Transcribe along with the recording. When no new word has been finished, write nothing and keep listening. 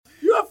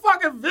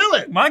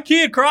my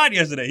kid cried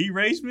yesterday. He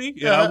raced me,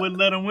 and I wouldn't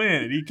let him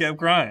win, and he kept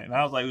crying. And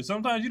I was like, well,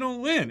 sometimes you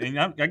don't win, and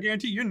I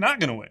guarantee you're not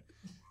gonna win.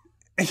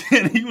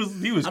 And he was.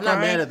 I'm crying. Not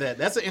mad at that.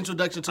 That's an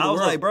introduction to the world.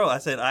 I was like, bro, I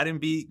said I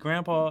didn't beat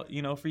Grandpa,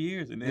 for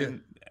years, and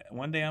then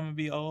one day I'm gonna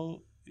be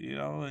old,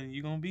 and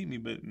you're gonna beat me,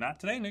 but not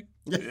today, Nick.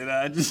 And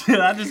I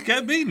just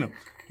kept beating him.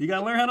 You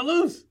gotta learn how to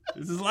lose.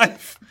 This is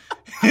life.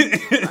 Learn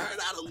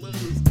how to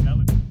lose.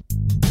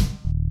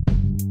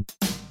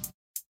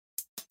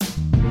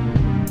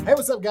 Hey,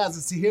 what's up, guys?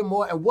 It's Tahir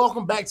Moore, and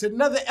welcome back to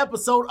another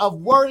episode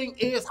of Wording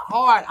is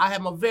Hard. I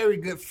have my very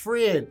good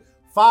friend,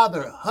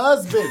 father,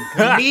 husband,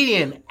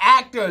 comedian,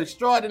 actor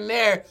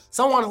extraordinaire,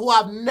 someone who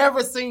I've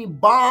never seen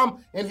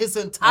bomb in his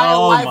entire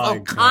life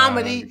of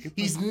comedy.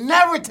 He's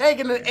never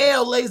taken an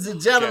L, ladies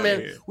and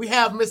gentlemen. We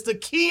have Mr.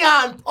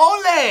 Keon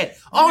Polee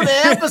on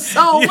the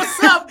episode.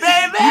 What's up, baby?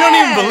 You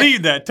don't even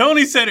believe that.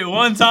 Tony said it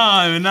one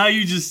time, and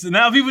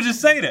now people just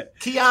say that.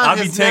 Keon I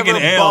be has taking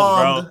never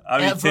L's, bro.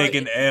 I be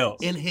taking L's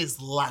in his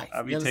life.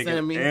 I be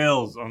taking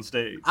L's on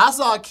stage. I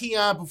saw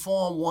Keon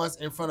perform once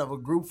in front of a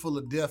group full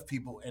of deaf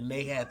people, and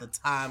they had the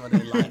time of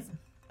their life.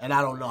 And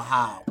I don't know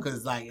how,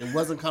 because it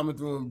wasn't coming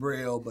through in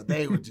Braille, but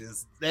they were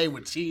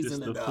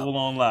cheesing it up.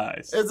 Full-on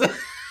lies.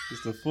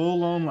 Just the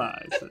full-on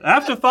lies.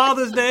 After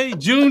Father's Day,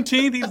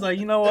 Juneteenth, he's like,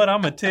 you know what?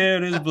 I'm going to tear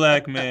this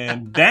black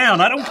man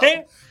down. I don't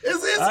care.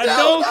 I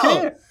don't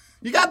care.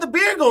 You got the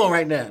beard going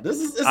right now.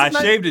 I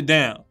shaved it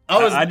down.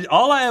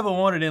 All I ever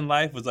wanted in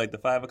life was like the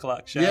 5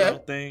 o'clock shadow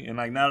thing, and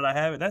like now that I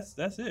have it,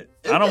 that's it.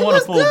 I don't want a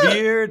full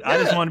beard. Yeah. I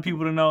just wanted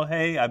people to know,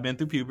 hey, I've been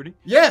through puberty.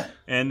 Yeah,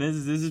 and this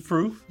is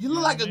proof. You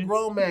look like a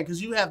grown man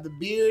because you have the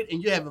beard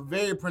and you have a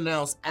very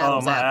pronounced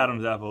Adam's apple.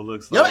 Adam's apple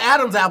looks like your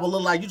Adam's apple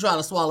look like you trying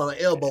to swallow an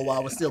elbow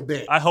while it's still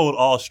big. I hold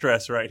all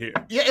stress right here.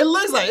 Yeah, it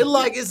looks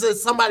like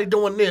it's somebody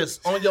doing this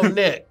on your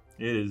neck.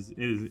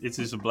 It's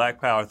just a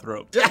black power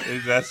throat.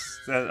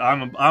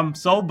 I'm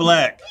so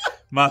black.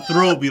 My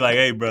throat be like,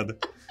 hey, brother,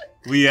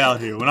 we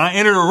out here. When I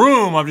enter the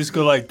room, I'm just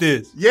go like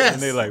this. Yes.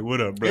 And they like, what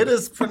up, brother? It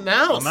is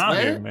pronounced, I'm out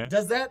here, man.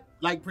 Does that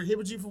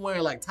prohibit you from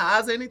wearing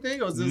ties or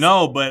anything? Or is this...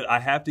 No, but I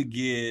have to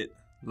get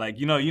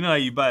you know how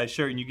you buy a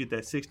shirt and you get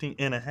that 16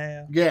 and a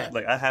half? Yeah.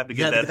 Like I have to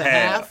get that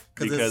half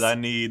because I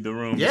need the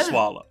room to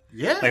swallow.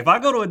 Yeah. Like if I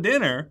go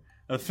to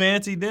a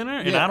fancy dinner,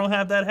 and I don't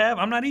have that half,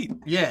 I'm not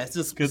eating. Yeah, it's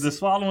just because the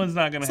swallowing's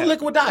not gonna happen.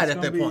 It's a liquid diet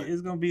at that point.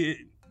 It's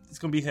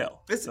gonna be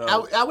hell.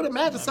 I would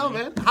imagine so,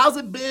 man. How's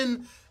it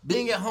been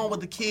being at home with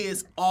the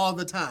kids all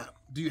the time?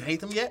 Do you hate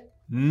them yet?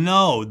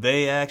 No,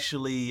 they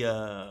actually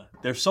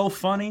they're so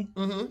funny.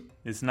 Mm-hmm.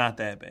 It's not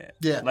that bad.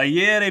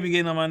 Yeah, they be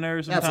getting on my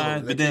nerves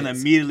sometimes. But then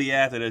immediately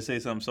after they say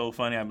something so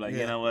funny, I'm like,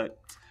 you know what?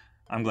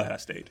 I'm glad I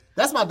stayed.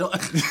 That's my daughter.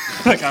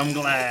 I'm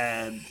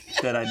glad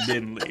that I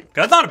didn't leave.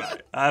 Cause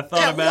I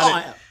thought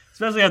about it.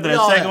 Especially after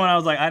that second one, I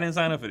was like, I didn't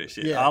sign up for this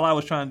shit. Yeah. All I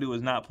was trying to do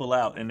was not pull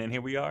out, and then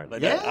here we are. I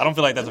don't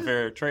feel like that's a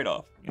fair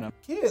trade-off.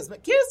 Kids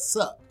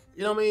suck.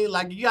 You know what I mean?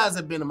 Like, you guys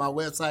have been to my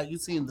website.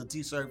 You've seen the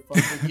T-shirt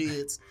fucking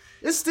kids.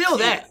 It's still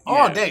that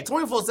all day,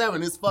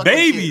 24/7. It's fucking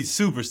babies kids.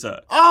 Super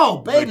suck. Oh,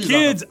 babies. But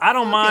kids, I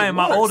don't mind.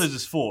 Worse. My oldest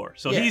is 4,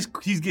 so he's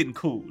getting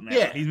cool now.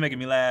 Yeah. He's making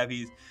me laugh.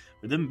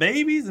 But them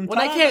babies and when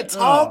they can't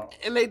talk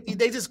and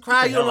they just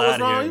cry, you don't know what's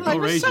wrong.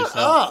 You're like, shut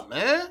up,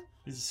 man.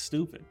 This is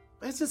stupid.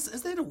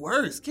 They're the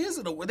worst. Kids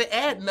are the worst. They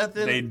add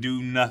nothing. They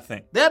do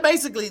nothing. They're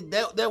basically,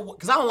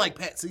 because I don't like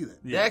pets either.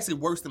 Yeah. They're actually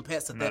worse than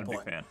pets at that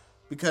point. Big fan.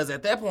 Because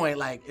at that point,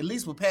 like, at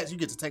least with pets, you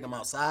get to take them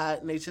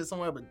outside and they shit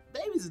somewhere. But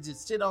babies are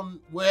just shit on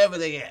wherever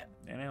they at.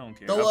 And they don't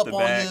care. Throw up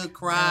on you,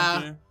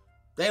 cry.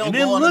 They don't. And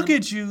then look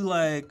at you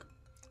like,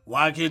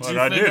 why can't you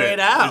figure it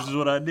out? This is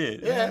what I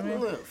did. Yeah.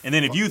 And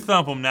then if you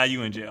thump them, now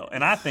you in jail.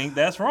 And I think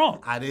that's wrong.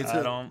 I did too.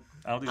 I don't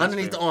think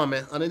underneath that's the arm,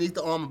 man. Underneath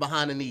the arm and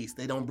behind the knees,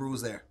 they don't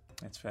bruise there.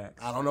 That's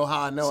facts. I don't know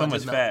how I know. So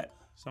much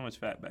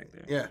fat back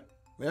there.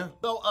 Yeah.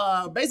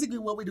 So basically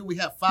what we do, we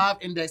have 5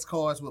 index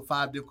cards with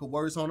 5 difficult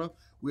words on them.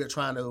 We are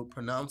trying to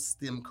pronounce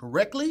them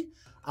correctly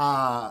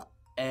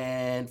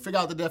and figure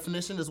out the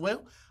definition as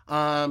well.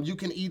 You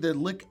can either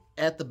look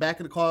at the back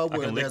of the card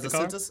where there's a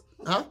sentence.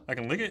 Huh? I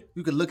can lick it?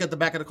 You can look at the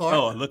back of the card.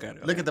 Oh, look at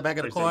it. Look at the back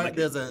of the card.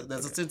 There's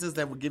a sentence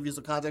that will give you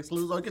some context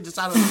clues, or you can just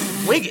try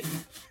to wing it.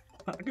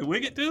 I can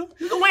wig it too?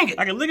 You can wing it.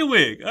 I can lick a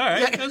wig. All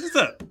right, that's what's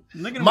up.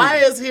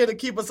 Maya's here to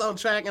keep us on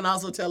track and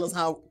also tell us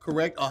how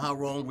correct or how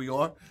wrong we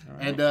are.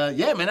 Right. And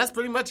man, that's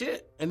pretty much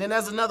it. And then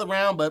there's another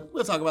round, but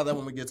we'll talk about that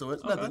when we get to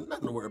it. Okay.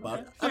 Nothing to worry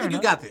about. I think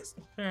you got this.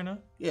 Fair enough.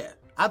 Yeah.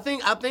 I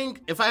think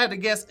if I had to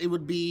guess, it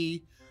would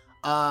be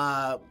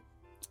 5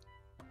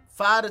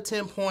 to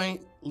 10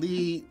 point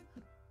lead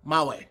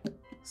my way.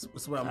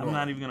 That's where I'm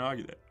not even going to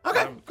argue that.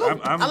 Okay, cool.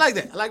 I like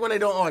that. I like when they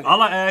don't argue.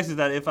 All I ask is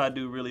that if I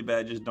do really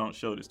bad, just don't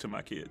show this to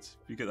my kids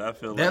because I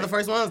feel they're the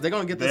first ones. They're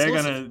going to get this.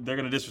 They're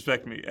gonna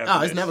disrespect me.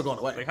 After it's never going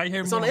away. Like, how you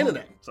hear it's on the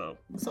internet. So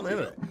it's on the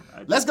internet.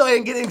 Let's go ahead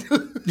and get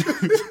into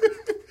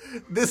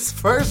this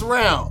first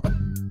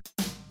round.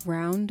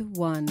 Round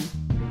 1.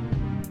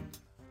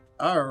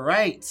 All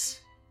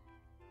right.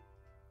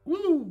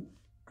 Woo.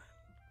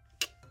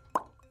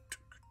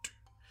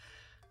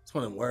 It's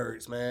one of them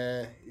words,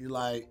 man. You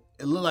like.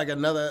 It looked like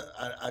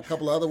a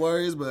couple of other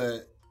words,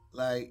 but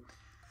Like,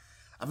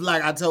 I feel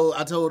like I told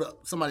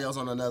somebody else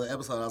on another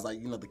episode, I was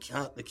like,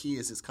 the key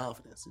is his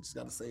confidence. You just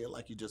got to say it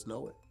like you just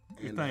know it.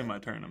 It's not my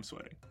turn. I'm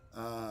sweating.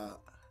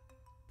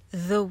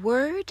 The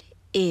word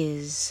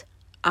is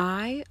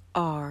IRENIC.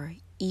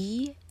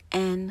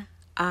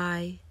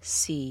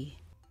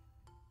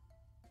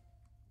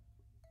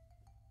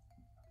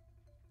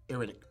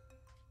 Ironic.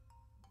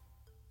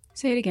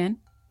 Say it again.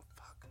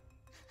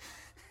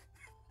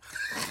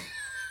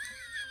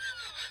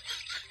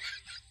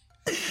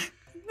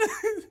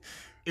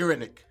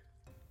 Ironic.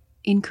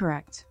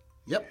 Incorrect.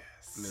 Yep.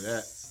 Knew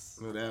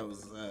that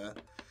was.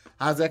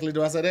 How exactly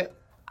do I say that?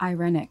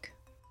 Ironic.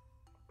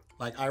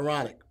 Like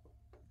ironic.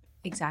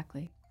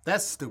 Exactly.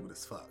 That's stupid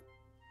as fuck.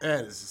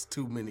 That is just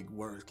too many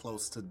words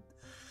close to.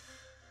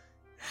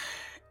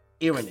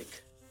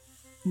 Ironic.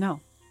 No.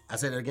 I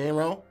said it again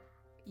wrong.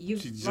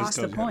 You've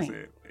lost the point.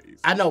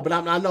 I know, but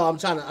I'm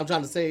trying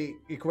to say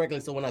it correctly.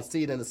 So when I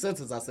see it in the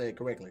sentence, I say it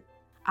correctly.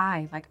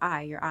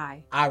 Your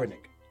eye.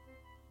 Ironic.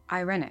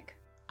 Ironic.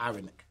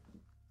 Ironic.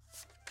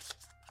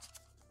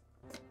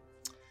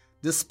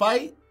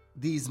 Despite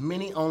these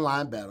many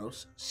online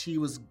battles, she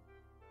was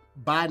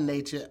by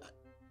nature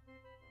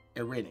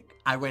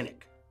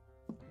ironic.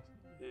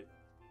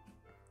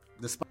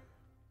 Despite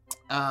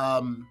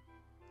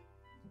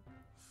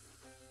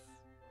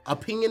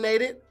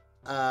opinionated,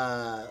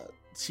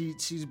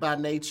 she's by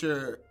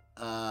nature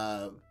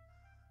a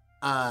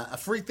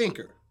free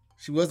thinker.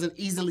 She wasn't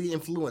easily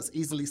influenced,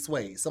 easily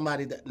swayed.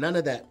 Somebody that none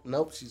of that.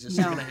 Nope. She's just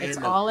shaking her head. It's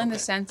all in the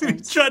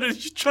sentence. Try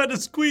to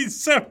squeeze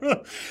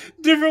several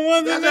different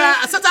ones in there.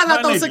 Sometimes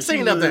I throw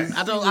 16 up there.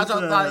 I throw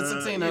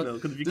 16 up.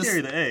 Because if you carry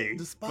the A,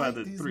 despite by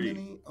the these 3.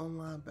 many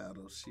online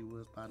battles, she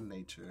was by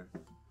nature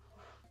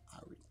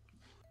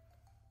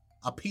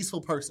a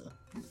peaceful person.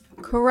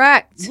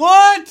 Correct.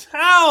 What?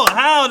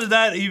 How did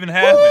that even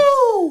happen?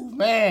 Woo,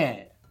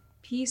 man.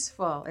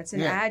 Peaceful. It's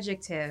an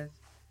adjective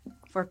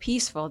for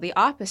peaceful, the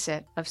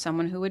opposite of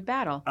someone who would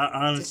battle. I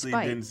honestly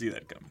didn't see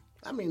that coming.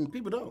 I mean,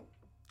 people don't.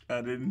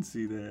 I didn't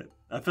see that.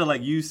 I feel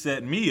like you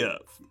set me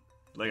up.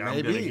 Like, I'm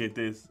going to get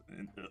this.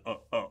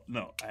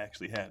 No, I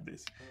actually have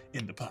this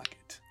in the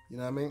pocket. You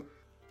know what I mean?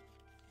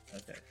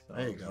 Okay. So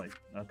there you go. Like,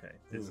 okay,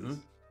 this is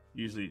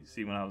usually,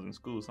 see, when I was in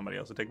school, somebody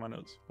else would take my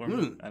notes for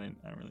me. I didn't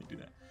really do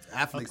that.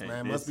 Athletes,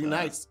 man, must be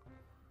nice.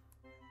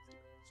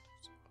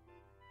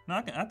 No,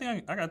 I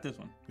think I got this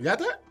one. You got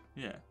that?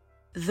 Yeah.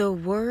 The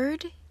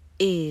word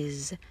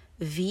is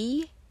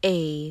VATICINATION.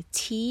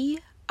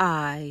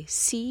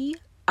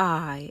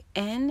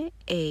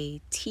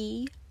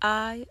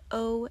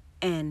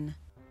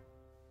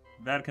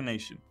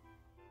 Vaticanation.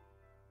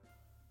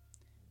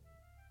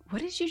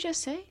 What did you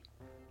just say?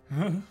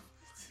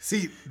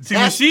 See,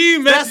 when she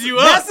messes you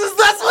up. That's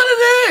what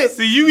it is.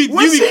 See, you be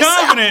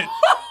confident.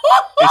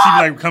 And she be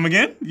like, come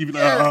again? You be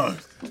like, oh.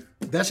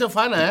 That's your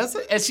final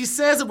answer? And she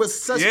says it with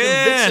such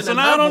conviction. So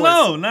now I don't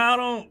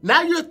know.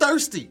 Now you're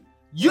thirsty.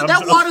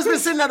 That water's been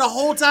sitting there the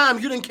whole time.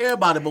 You didn't care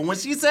about it. But when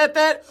she said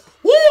that,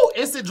 woo,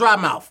 instant dry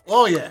mouth.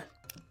 Oh, yeah.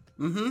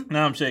 Mm-hmm.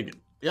 Now I'm shaking.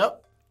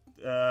 Yep.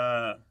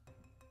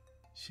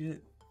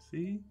 Shit.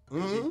 See?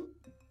 Mm-hmm.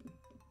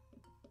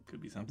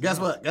 Could be something.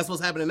 Guess what? Guess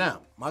what's happening now?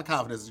 My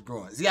confidence is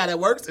growing. See how that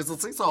works? It's a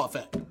seesaw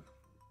effect.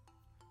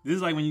 This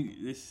is like when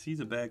he's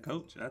a bad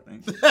coach, I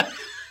think.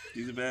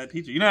 He's a bad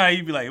teacher. You know how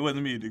you be like, it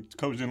wasn't me, the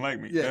coach didn't like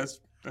me. Yeah.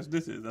 That's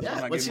this is.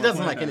 That's but she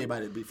doesn't like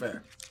anybody, to be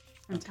fair.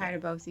 I'm tired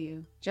of both of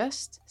you.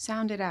 Just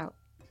sound it out.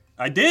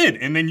 I did,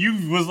 and then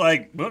you was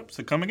like, "Whoops,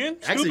 so come again?"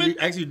 Actually,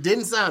 you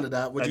didn't sound it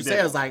out. What you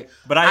said was like,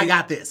 "But I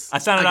got this." I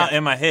sounded out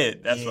in my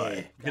head. That's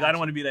why, because I don't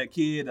want to be that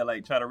kid that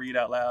like try to read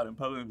out loud in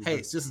public. Hey,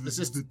 it's just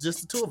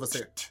the two of us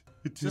here.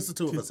 Just the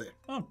two of us here.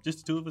 Oh, just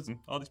the two of us and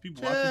all these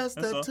people just watching. Just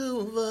the two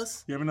of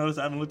us. You ever notice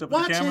I haven't looked up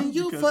at the camera? Watching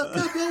you fuck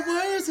up your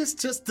words. It's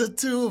just the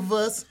two of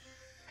us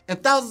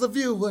and thousands of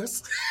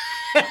viewers.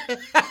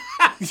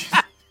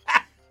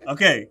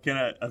 Okay, can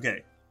I?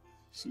 Okay.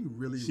 She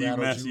really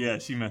rattled you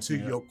she messed to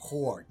me your up.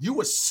 core. You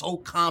were so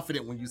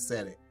confident when you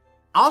said it.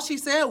 All she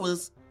said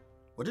was,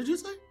 what did you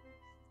say?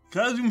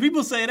 Because when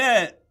people say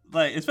that,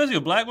 like, especially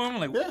a black woman,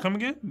 like, come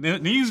again?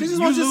 Then you she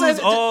just wants you to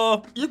say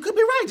all... You could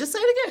be right. Just say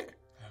it again.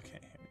 Okay.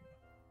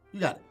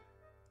 You got it.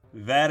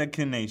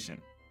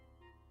 Vaticanation.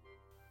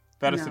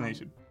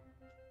 Vaticanation.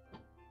 No.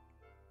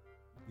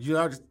 You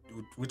already...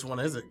 Which one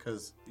is it?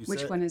 Because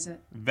Which one is it?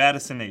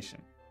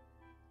 Vaticination.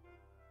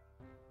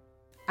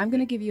 I'm going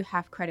to give you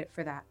half credit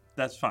for that.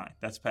 That's fine.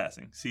 That's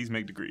passing. C's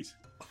make degrees.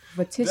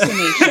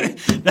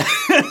 Vaticination.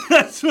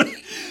 that's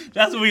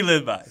what we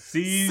live by.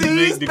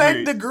 C's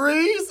make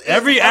degrees.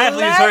 Every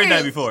athlete has heard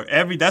that before.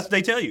 That's what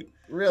they tell you.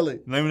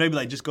 Really? And then they be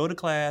like, just go to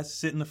class,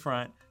 sit in the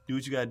front, do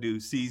what you got to do.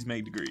 C's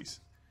make degrees.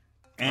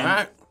 And all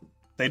right.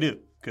 They do.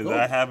 Because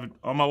I have it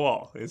on my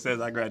wall. It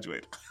says I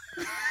graduated.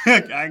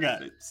 I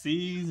got it.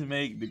 C's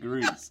make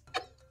degrees.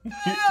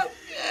 Yes.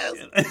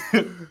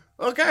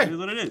 Okay. Here's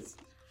what it is.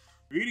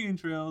 Reading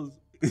trails,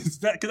 because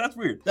that's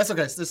weird. That's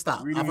okay. Just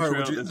stop. Reading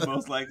trails is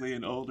most likely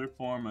an older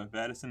form of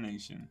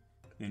vaticination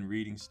than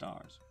reading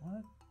stars.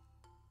 What?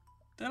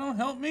 That don't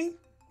help me?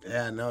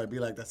 Yeah, no, it'd be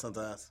like that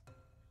sometimes.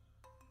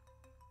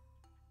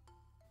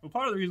 Well,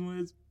 part of the reason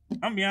is, I'm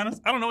gonna be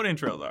honest, I don't know what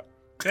entrails are.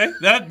 Okay,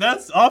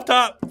 that's off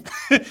top.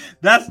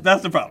 that's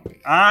the problem.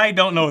 I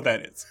don't know what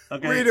that is.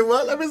 Okay, Read it.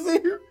 What? Let me see.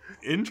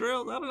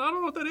 entrails. I don't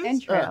know what that is.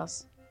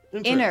 Entrails.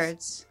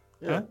 Innards.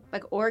 Yeah.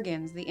 Like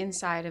organs, the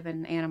inside of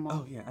an animal.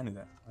 Oh yeah, I knew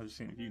that. I was just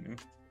seeing if you knew.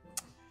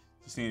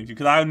 Just seeing if you,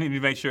 because I need to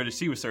make sure that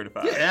she was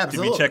certified. Yeah,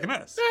 absolutely. To be checking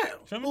us.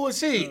 Yeah. Who is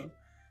she?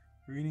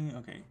 Reading.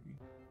 Okay.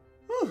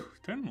 Whew,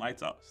 turn the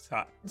lights off. It's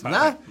hot. It's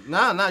Nah.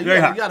 hot.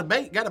 You gotta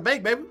bake. Gotta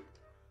bake, baby.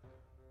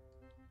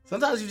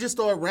 Sometimes you just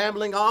start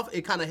rambling off.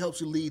 It kind of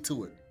helps you lead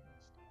to it.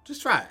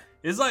 Just try it.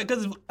 It's like,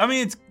 because I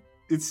mean,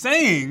 it's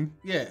saying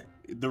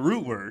the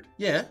root word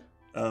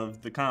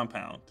of the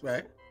compound.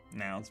 Right.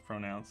 Nouns,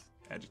 pronouns,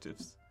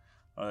 adjectives,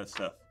 all that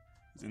stuff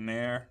is in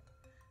there,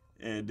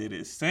 and it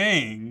is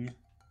saying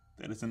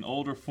that it's an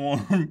older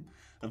form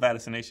of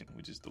vaticination,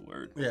 which is the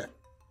word. Yeah.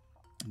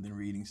 And then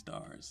reading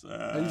stars.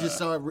 And you just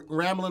start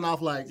rambling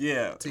off like,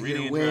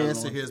 Tahir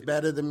wins, Tahir's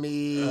better than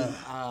me,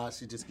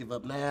 she just give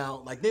up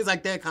now. Like things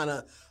like that kind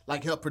of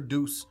like help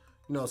produce,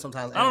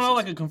 sometimes. I don't know,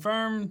 like a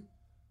confirmed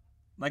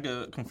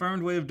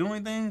way of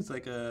doing things,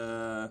 like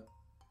a,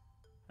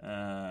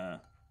 I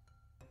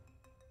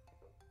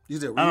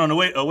don't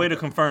know, a way to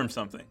confirm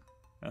something.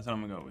 That's what I'm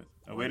gonna go with.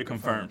 A way to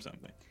confirm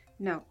something.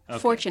 No, okay.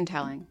 Fortune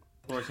telling.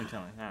 Fortune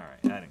telling. All right,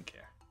 I didn't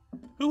care.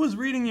 Who was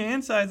reading your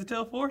insides to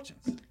tell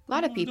fortunes? A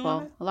lot of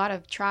people, a lot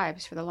of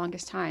tribes for the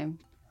longest time.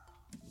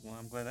 Well,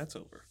 I'm glad that's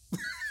over.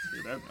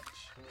 Do that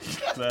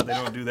much. Glad they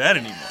don't do that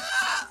anymore.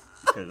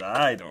 Because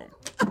I don't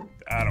want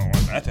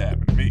that to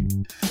happen to me.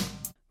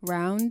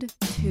 Round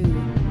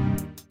 2.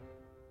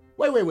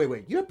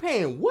 Wait. You're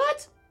paying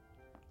what?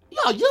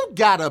 Yo, you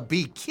gotta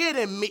be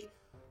kidding me.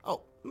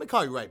 Oh, let me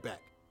call you right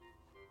back.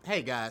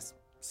 Hey, guys.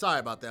 Sorry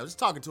about that. I was just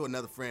talking to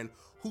another friend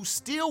who's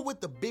still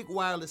with the big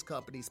wireless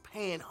companies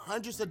paying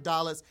hundreds of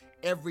dollars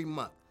every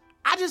month.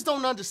 I just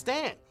don't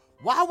understand.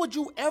 Why would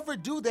you ever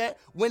do that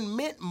when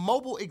Mint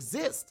Mobile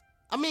exists?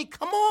 I mean,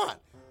 come on.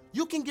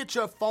 You can get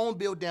your phone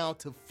bill down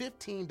to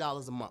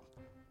 $15 a month.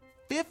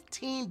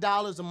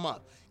 $15 a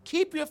month.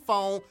 Keep your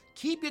phone,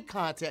 keep your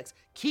contacts,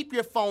 keep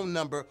your phone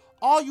number.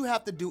 All you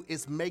have to do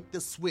is make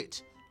the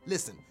switch.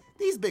 Listen,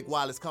 these big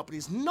wireless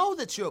companies know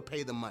that you'll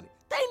pay them money.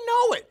 They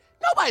know it.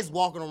 Nobody's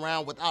walking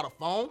around without a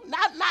phone.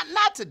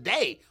 Not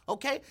today,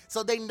 okay?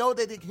 So they know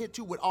that they can hit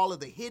you with all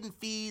of the hidden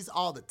fees,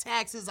 all the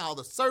taxes, all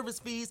the service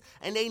fees,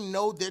 and they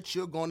know that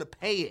you're going to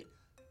pay it.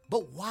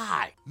 But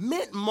why?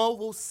 Mint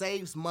Mobile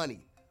saves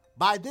money.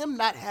 By them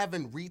not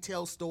having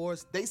retail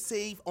stores, they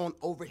save on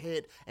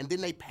overhead, and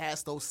then they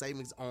pass those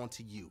savings on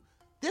to you.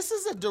 This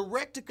is a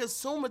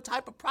direct-to-consumer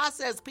type of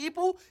process,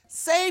 people.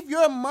 Save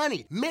your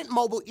money. Mint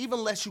Mobile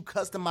even lets you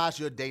customize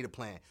your data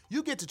plan.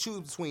 You get to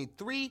choose between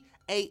 3,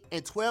 8,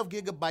 and 12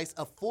 gigabytes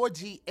of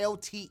 4G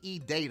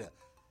LTE data.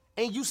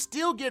 And you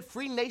still get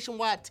free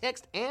nationwide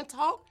text and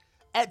talk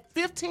at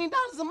 $15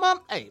 a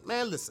month. Hey,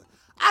 man, listen,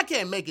 I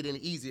can't make it any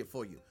easier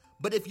for you.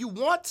 But if you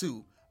want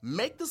to,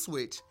 make the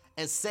switch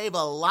and save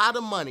a lot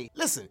of money.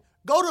 Listen,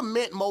 go to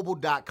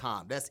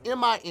mintmobile.com. That's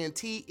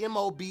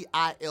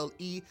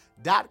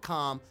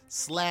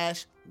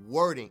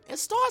mintmobile.com/wording and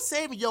start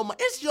saving your money.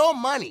 It's your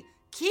money.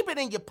 Keep it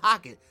in your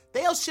pocket.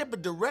 They'll ship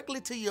it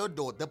directly to your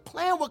door. The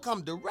plan will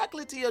come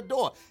directly to your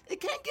door. It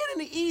can't get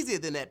any easier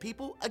than that,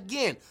 people.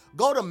 Again,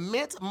 go to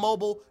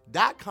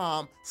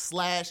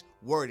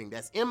mintmobile.com/wording.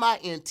 That's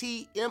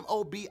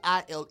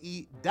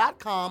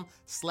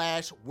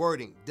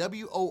mintmobile.com/wording.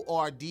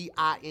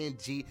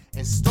 WORDING,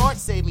 and start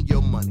saving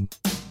your money.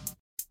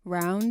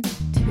 Round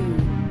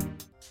 2.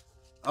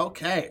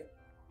 Okay.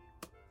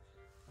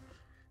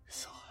 It's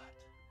so hot.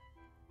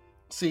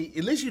 See,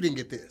 at least you didn't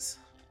get this.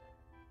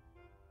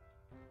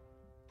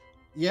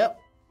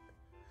 Yep.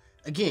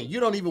 Again,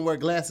 you don't even wear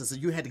glasses, so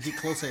you had to get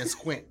closer and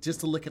squint just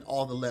to look at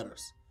all the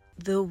letters.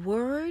 The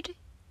word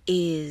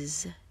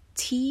is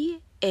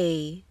TATTERDEMALION.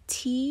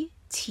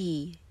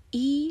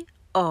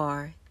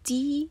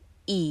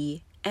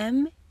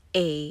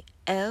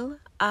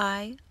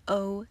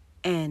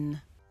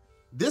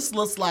 This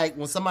looks like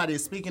when somebody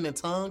is speaking in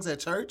tongues at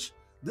church.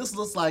 This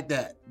looks like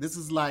that. This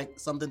is like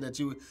something that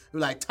you're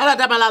like,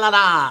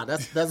 ta-da-da-ba-la-la-la.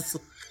 That's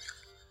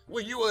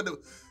when you were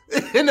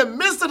in the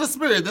midst of the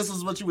spirit. This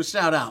is what you would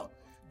shout out.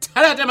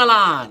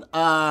 Ta-da-da-ba-lan.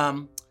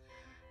 I'm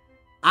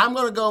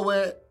gonna go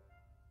with.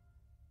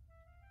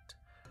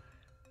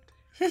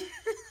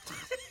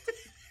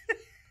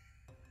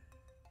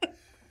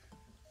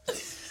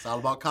 It's all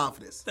about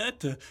confidence.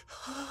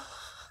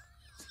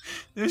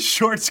 This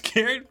short,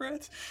 scared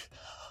breath.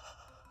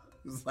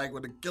 It's like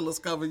when the killers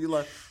cover you,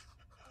 like.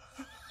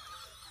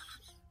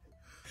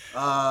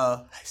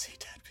 I see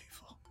dead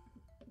people.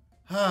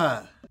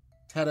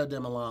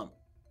 Tatterdemalion.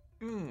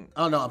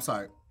 Oh no, I'm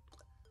sorry.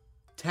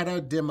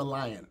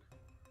 Tatterdemalion.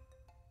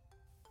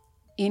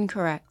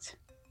 Incorrect.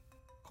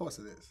 Of course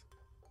it is.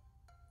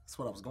 That's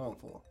what I was going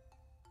for.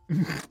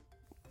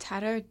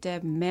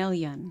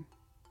 Tatterdemalion.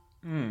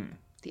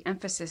 The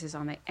emphasis is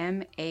on the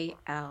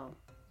M-A-L.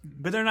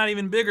 But they're not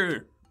even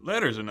bigger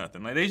letters or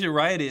nothing. Like, they should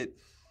write it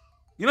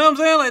You know what I'm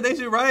saying? Like they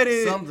should write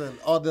it something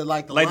or the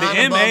line the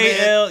above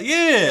MAL. it.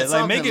 Yeah,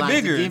 like make it like to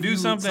bigger. give Do you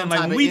something some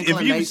like type when of if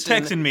you was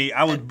inclination texting me,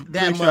 I would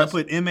that make sure I much.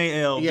 put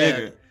MAL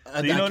bigger.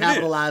 So you know what it is.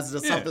 Capitalize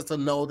it or Yeah. something to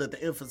know that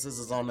the emphasis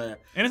is on there.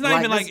 And it's not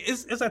even like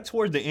it's like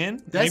towards the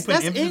end. That's They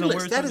put emphasis on English.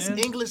 words That at is the end.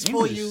 English for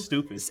English you. is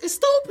stupid. It's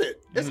stupid.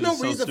 There's English no is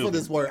so reason for stupid.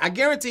 this word. I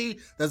guarantee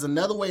there's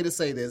another way to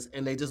say this,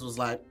 and they just was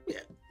like, yeah,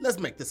 let's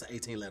make this an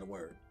 18-letter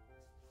word.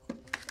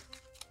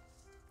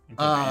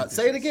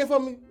 Say it again for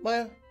me,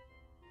 Maya.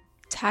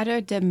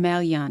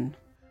 Tatterdemalion.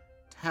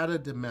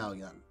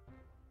 Tatterdemalion.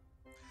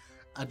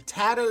 A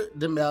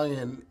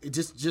tatterdemalion,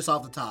 just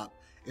off the top,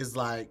 is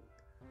like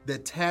the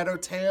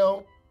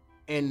tattletale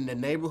in the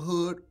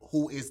neighborhood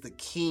who is the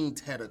king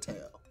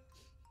tattletale.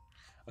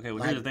 Okay,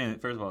 well here's the thing.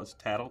 First of all, it's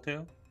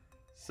tattletale,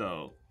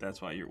 so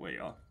that's why you're way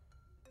off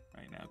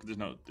right now. Because there's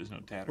no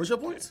tatter. What's your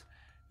points?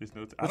 There's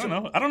no. I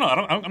don't know.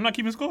 I'm not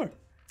keeping score.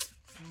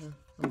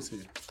 Let me see.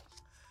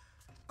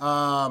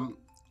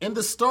 In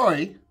the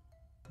story,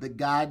 the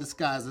guy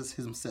disguises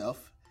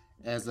himself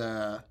as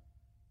a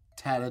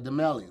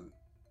tatterdemalion,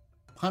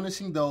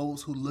 punishing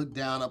those who look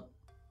down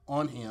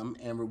on him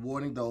and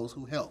rewarding those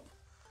who help.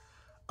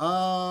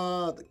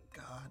 The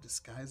guy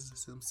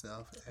disguises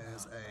himself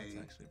as That's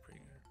actually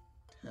pretty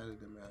good.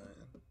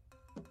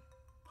 tatterdemalion,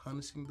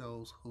 punishing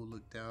those who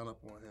look down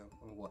upon him.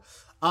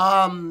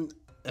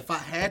 If I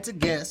had to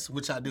guess,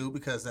 which I do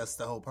because that's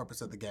the whole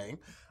purpose of the game,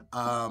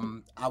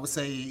 I would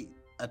say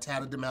a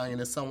tatterdemalion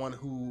is someone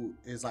who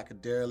is like a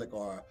derelict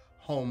or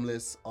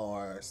homeless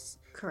or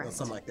Correct.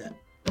 something like that.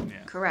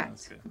 Yeah, Correct.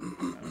 That's good.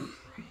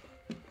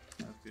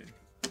 That's good.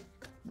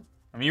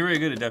 I mean, you're really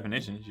good at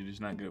definitions. You're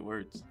just not good at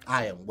words.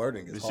 I am.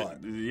 Wording is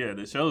hard.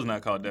 The show's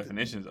not called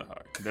Definitions Are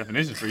Hard.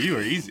 Definitions for you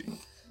are easy.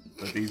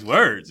 But these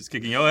words is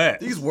kicking your ass.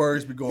 These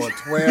words be going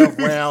 12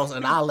 rounds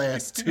and I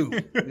last 2.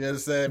 You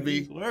understand me?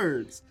 These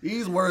words.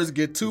 These words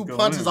get 2 Go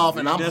punches in. off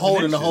and Read I'm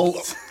holding the whole.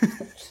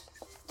 definitions.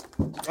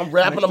 I'm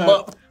wrapping them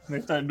up. They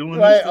start doing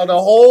Right, this. on the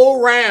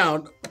whole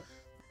round.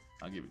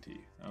 I'll give it to you.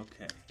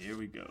 Okay, here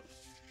we go.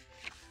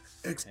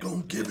 X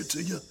gonna give it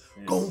to you.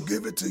 Gonna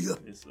give it to you.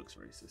 This looks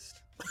racist.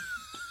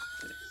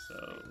 Okay,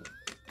 so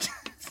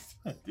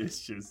this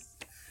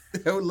just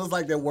It looks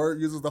like that word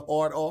uses the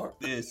hard R.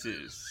 this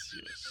is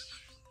just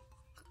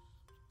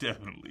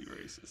definitely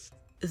racist.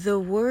 The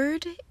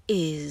word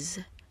is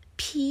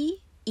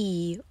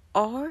PEREGRINATE.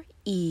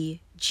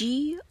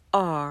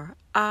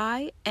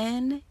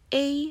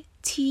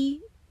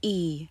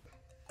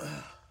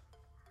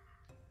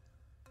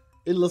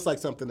 It looks like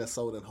something that's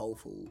sold in Whole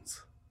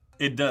Foods.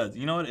 It does.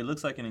 You know what? It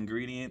looks like an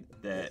ingredient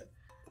that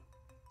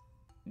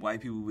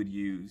white people would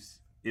use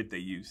if they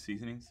use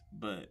seasonings,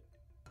 but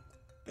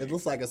It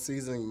looks like a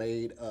seasoning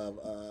made of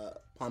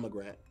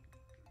pomegranate.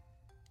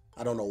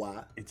 I don't know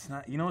why. it's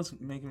not. You know what's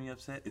making me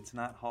upset? It's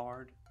not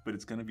hard, but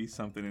it's gonna be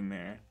something in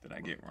there that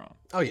I get wrong.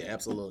 Oh yeah,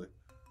 absolutely.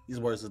 These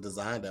words are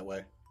designed that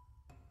way.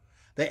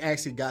 They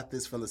actually got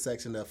this from the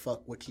section that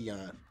fuck with Keon.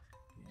 Yeah,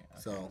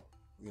 okay. So,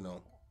 you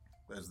know,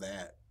 there's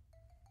that.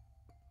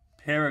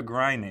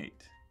 Peregrinate.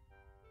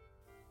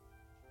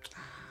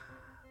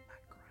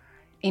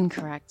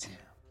 Incorrect.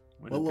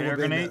 With What a would have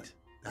been peregrinate?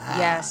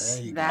 Yes,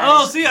 there you that-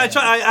 go. Oh, see, I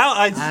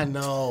I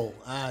know.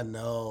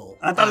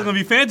 I thought it was gonna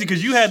be fancy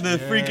because you had the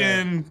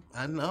freaking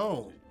I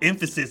know.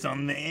 emphasis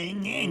on the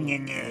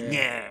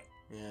yeah.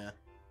 Yeah.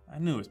 I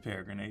knew it was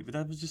peregrinate, but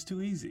that was just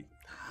too easy.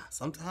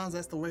 Sometimes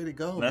that's the way to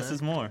go. Less man.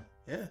 is more.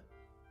 Yeah.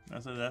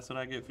 That's what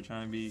I get for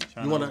trying You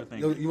to wanna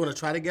overthink. you wanna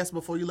try to guess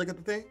before you look at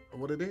the thing or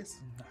what it is?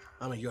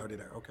 I mean, you already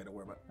there. Okay, don't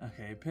worry about it.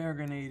 Okay,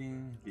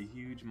 peregrinating. The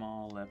huge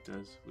mall left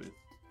us with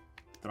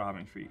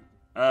throbbing feet.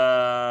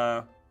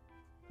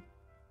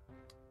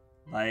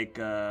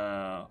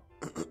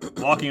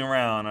 Walking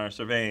around or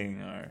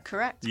surveying or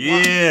Correct.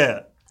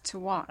 yeah. To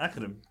walk. I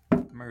could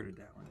have murdered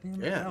that one.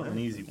 Damn it, Yeah, that was an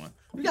man. easy one.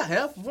 You got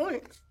half a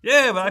point.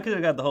 Yeah, but I could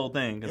have got the whole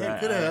thing because Yeah, you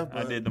could have,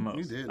 I but did the you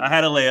most. didn't. I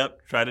had a layup,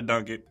 tried to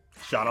dunk it,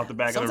 shot off the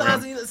back of the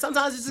Sometimes rim. you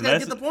just gotta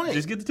get the point.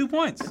 Just get the 2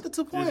 points. Get the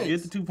 2 points. Just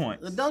get the 2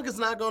 points. The dunk is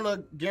not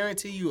gonna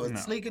guarantee you a No.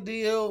 sneaker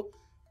deal.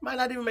 Might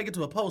not even make it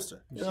to a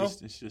poster. You know?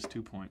 It's just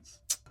 2 points.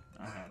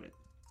 I had it.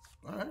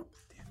 All right.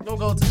 We're gonna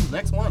go to the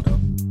next one though.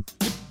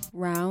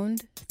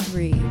 Round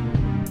 3.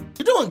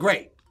 You're doing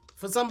great.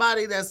 For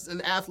somebody that's an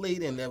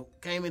athlete and that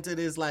came into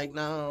this like,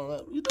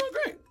 no, you're doing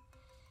great.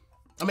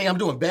 I mean, I'm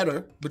doing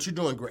better, but you're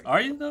doing great. Are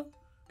you though?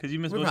 Because you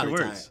missed We're most of probably your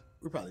tired. words.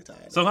 We're probably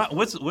tired. So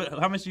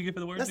how much do you get for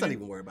the words? Let's not again?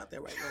 even worry about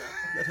that right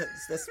now.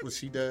 That's what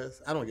she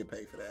does. I don't get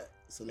paid for that.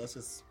 So let's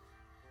just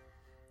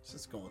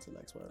go on to the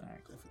next word. All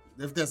right.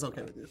 If that's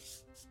okay with you.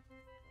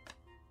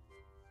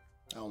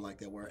 I don't like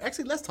that word.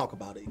 Actually, let's talk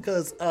about it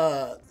because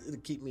it'll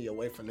keep me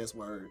away from this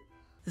word.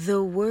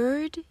 The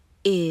word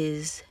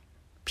is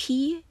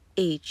PHILATELY.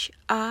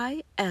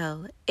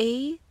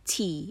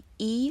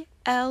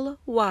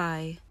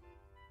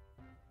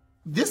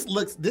 This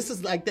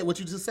is like that, what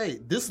you just say.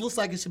 This looks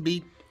like it should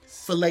be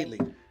philately.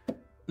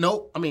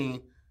 Nope, I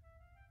mean,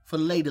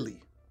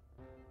 philately.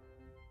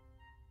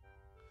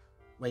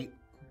 Wait.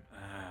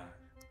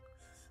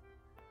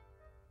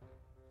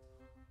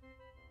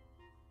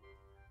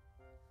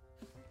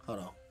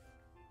 Hold on.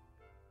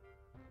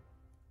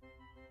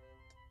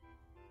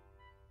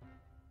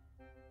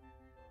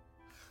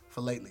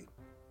 For lately.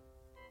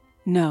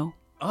 No.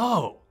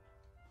 Oh.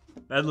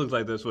 That looks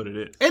like that's what it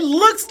is. It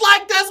looks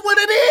like that's what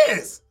it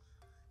is.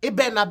 It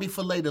better not be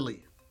for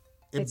lately.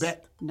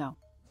 No.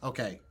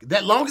 Okay.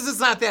 That long as it's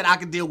not that, I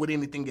can deal with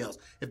anything else.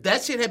 If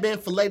that shit had been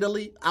for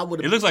lately, I would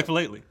have. It looks like for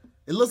lately.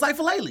 It looks like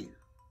for lately.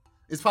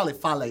 It's probably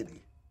for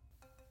lately.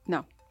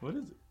 No. What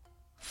is it?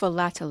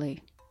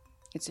 Philately.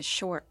 It's a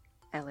short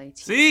LAT.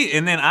 See,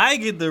 and then I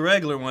get the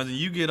regular ones, and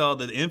you get all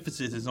the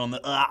emphasis is on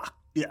the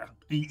yeah.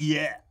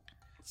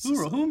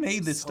 Who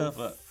made this stuff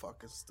up?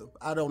 Fucking stupid.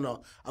 I don't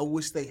know. I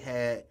wish they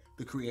had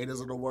the creators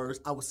of the words.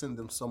 I would send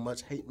them so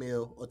much hate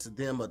mail, or to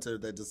them, or to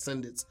their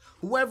descendants,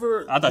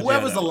 whoever's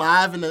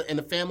alive in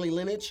the family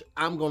lineage.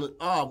 I'm gonna.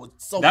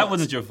 That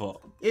wasn't your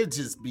fault. It'd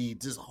just be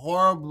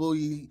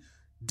horribly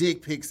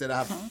dick pics that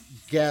I've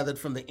gathered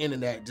from the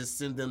internet. Just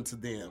send them to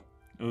them.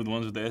 Oh, the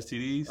ones with the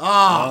STDs?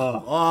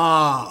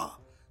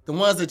 The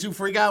ones that you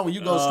freak out when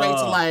you go straight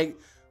to like,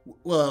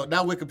 well,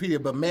 not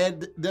Wikipedia, but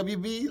Mad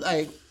WB,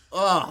 like,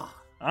 I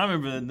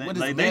remember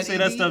they say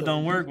that stuff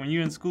don't work when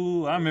you're in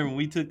school. I remember when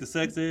we took the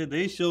sex ed,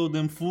 they showed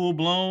them full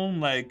blown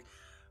like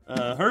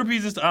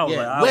herpes and stuff. I was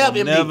like, I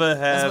will never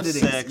have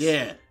sex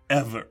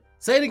ever.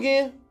 Say it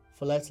again.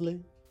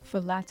 Philately.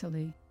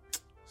 Philately.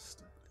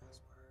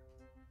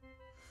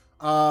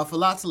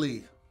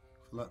 Philately.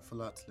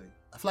 Philately.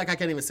 I feel like I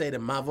can't even say it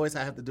in my voice.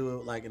 I have to do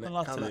it like in a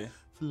kind of like,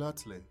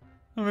 philately.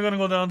 And we're gonna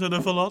go down to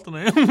the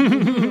philately.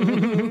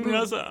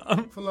 Yes,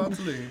 sir.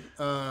 Philately.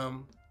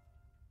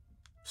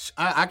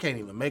 I can't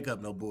even make up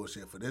no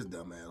bullshit for this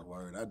dumbass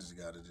word. I just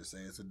gotta say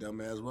it's a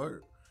dumbass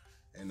word,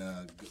 and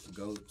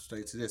go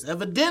straight to this.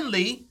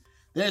 Evidently,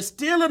 there's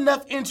still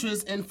enough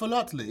interest in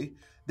philately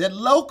that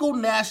local,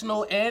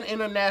 national, and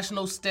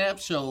international stamp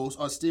shows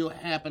are still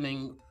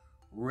happening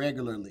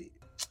regularly.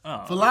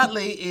 Oh.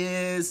 Philately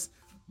is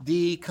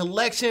the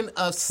collection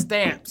of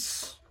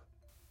stamps.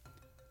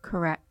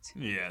 Correct.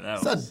 Yeah,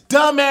 it's a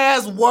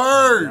dumbass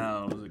word.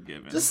 That was a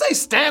given. Just say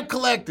stamp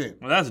collecting.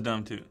 Well, that's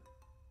dumb too.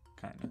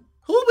 Kind of.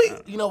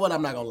 You know what?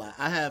 I'm not gonna lie.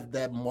 I have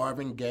that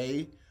Marvin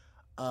Gaye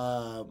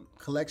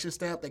collection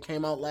stamp that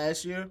came out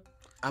last year.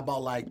 I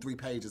bought like 3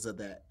 pages of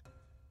that.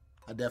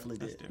 I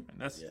definitely did.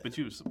 That's different. But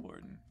you were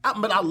supporting.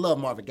 But I love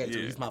Marvin Gaye too.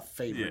 He's my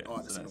favorite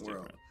artist in the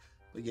world. Different.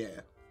 But yeah.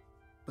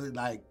 But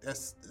like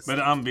that's But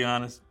I'm gonna be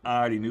honest, I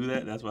already knew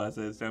that. That's why I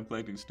said stamp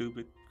collecting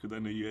stupid, because I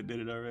knew you had did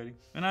it already.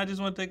 And I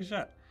just want to take a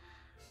shot.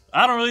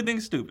 I don't really think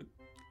it's stupid.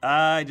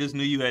 I just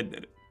knew you had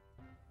did it.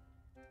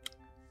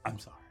 I'm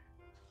sorry.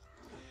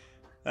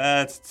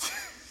 That's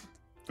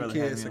the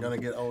kids are gonna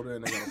get older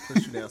and they're gonna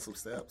push you down some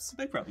steps.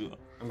 They probably will.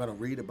 I'm gonna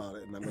read about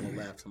it and I'm gonna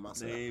laugh to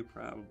myself. They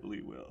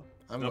probably will.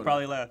 They'll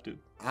probably laugh too.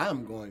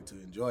 I'm going to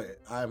enjoy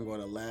it. I'm going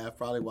to laugh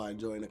probably while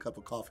enjoying a cup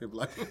of coffee.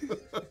 Like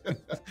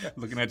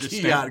looking at your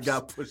Keon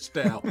got pushed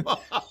down.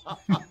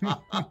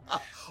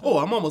 Oh,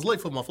 I'm almost late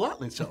for my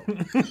Flatland show.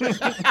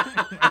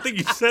 I think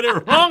you said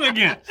it wrong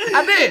again.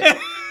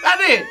 I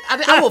did.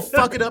 I will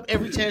fuck it up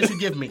every chance you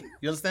give me.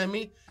 You understand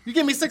me? You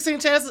give me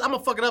 16 chances, I'm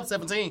gonna fuck it up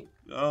 17.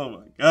 Oh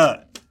my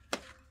God.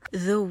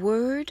 The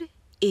word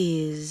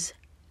is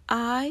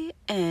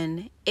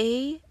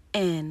INANITION.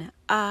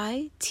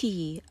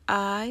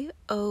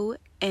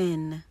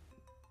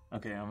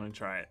 Okay, I'm gonna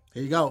try it.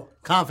 Here you go.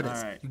 Confidence.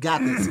 All right. You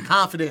got this.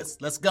 Confidence.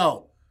 Let's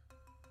go.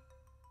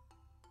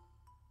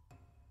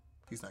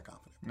 He's not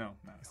confident. No.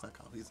 He's not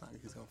confident.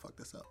 He's gonna fuck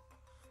this up.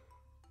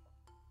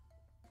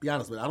 Be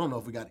honest with you, I don't know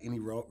if we got any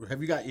wrong.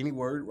 Have you got any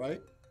word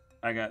right?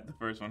 I got the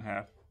first one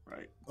half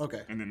right.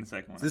 Okay. And then the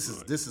second one. This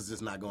is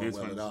just not going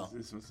well at all.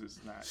 This one's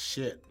just not.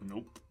 Shit.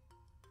 Nope.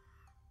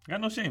 Got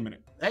no shame in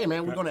it. Hey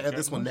man, we're gonna add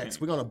this one next.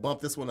 We're gonna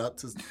bump this one up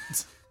to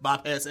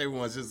bypass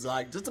everyone's just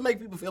to make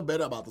people feel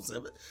better about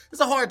themselves.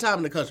 It's a hard time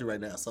in the country right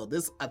now. So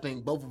this, I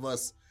think both of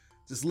us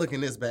just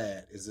looking this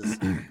bad is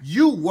just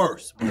you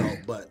worse, bro.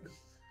 But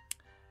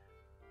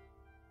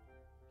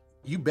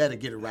you better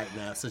get it right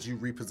now since you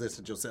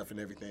repositioned yourself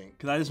and everything.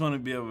 Because I just want to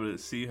be able to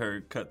see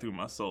her cut through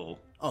my soul.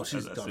 Oh,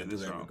 she's gonna do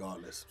that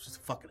regardless. She's a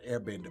fucking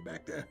airbender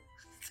back there.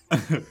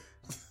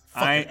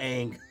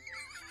 Fucking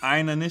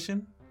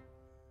Inanition?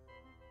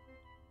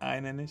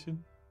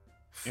 Inanition?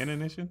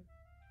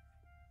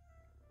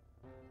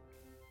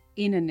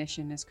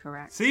 Inanition is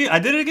correct. See, I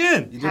did it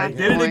again. I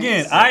did it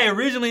again. I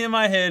originally in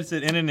my head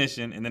said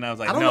inanition, and then I was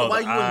like, no. I don't know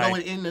why you wouldn't go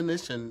with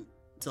inanition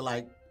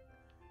to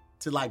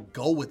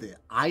go with it.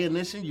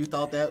 Ionition? You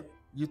thought that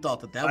was...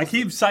 I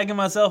keep psyching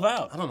myself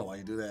out. I don't know why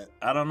you do that.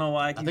 I don't know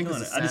why I keep doing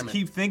it. I just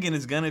keep thinking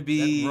it's going to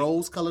be... That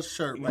rose-colored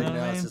shirt right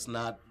now is just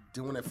not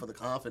doing it for the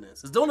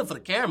confidence. It's doing it for the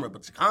camera,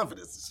 but your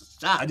confidence is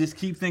just shot. I just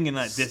keep thinking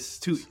like this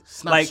too.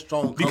 It's not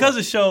strong. Because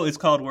the show is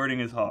called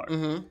Wording is Hard.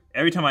 Mm-hmm.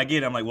 Every time I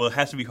get it, I'm like, well, it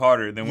has to be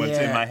harder than what's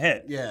in my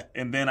head. Yeah.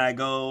 And then I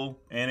go,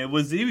 and it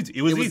was easy.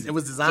 It was easy. It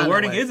was designed so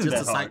wording that way, isn't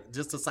that hard.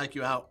 Just to psych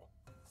you out.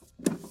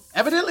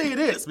 Evidently it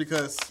is,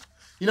 because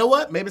you know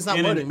what? Maybe it's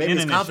not wording. Maybe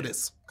it's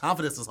confidence.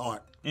 Confidence is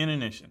hard.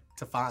 Inanition.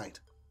 To find.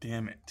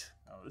 Damn it.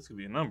 Oh, this could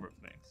be a number of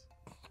things.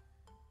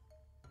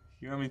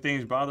 You know how many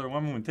things bother a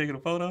woman when taking a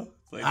photo?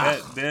 It's like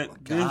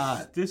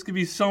this could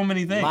be so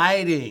many things.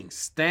 Lighting,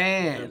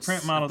 stands. The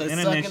print model's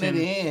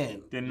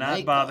inhibition did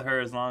not bother her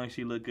as long as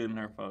she looked good in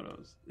her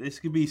photos. This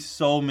could be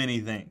so many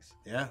things.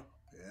 Yeah.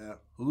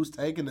 Who's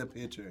taking the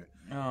picture?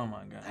 Oh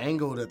my God.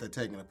 Angle that they're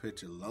taking a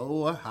picture,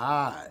 low or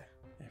high.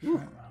 Print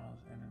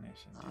model's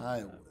inhibition did not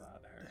bother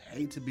her. I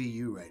hate to be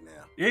you right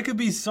now. It could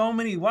be so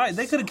many. Why?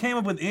 They could have came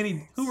up with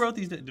any. Who wrote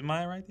these? Did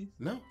Maya write these?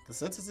 No, the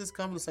sentences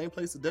come from the same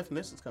place the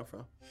definitions come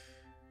from.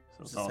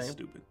 So it's all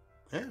stupid.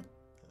 Yeah.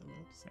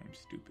 Same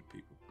stupid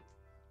people.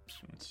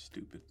 Doing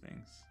stupid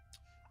things.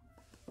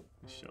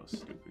 This show's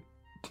stupid.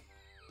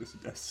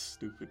 That's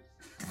stupid.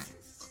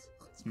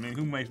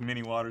 Who makes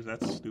mini waters?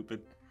 That's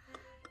stupid.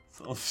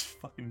 So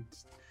fucking.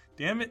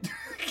 Damn it.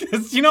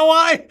 Because you know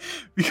why?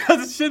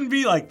 Because it shouldn't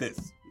be like this.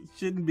 It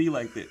shouldn't be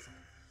like this.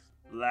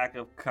 Lack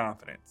of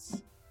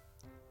confidence.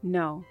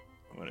 No.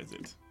 What is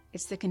it?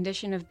 It's the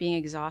condition of being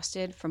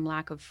exhausted from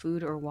lack of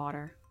food or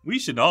water. We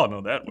should all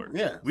know that word.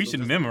 Yeah. We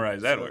should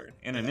memorize that word.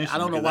 Inanition. I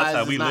don't know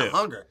why it's not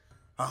hunger.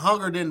 Her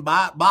hunger didn't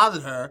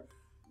bother her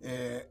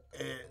as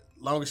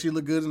long as she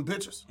looked good in the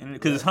pictures.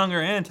 Because it's hunger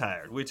and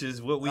tired, which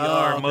is what we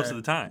are most of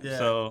the time. Yeah.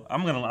 So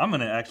I'm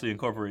gonna actually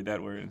incorporate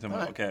that word into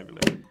my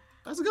vocabulary.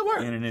 That's a good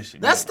word.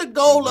 Inanition. That's the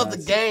goal of the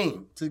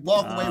game, to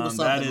walk away with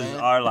something, that is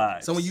our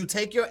lives. So when you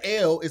take your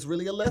L, it's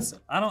really a lesson.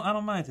 I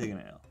don't mind taking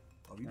an L.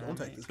 Oh, you don't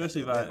take this.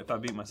 Especially if I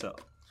beat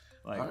myself.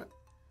 Like, all right.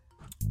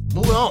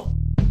 Moving on.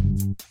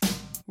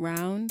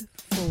 Round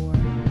 4.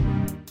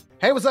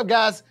 Hey, what's up,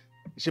 guys?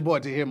 It's your boy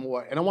Tahir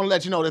Moore, and I want to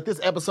let you know that this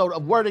episode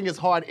of Wording is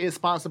Hard is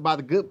sponsored by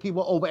the good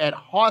people over at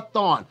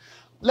Hawthorne.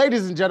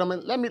 Ladies and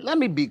gentlemen, let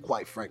me be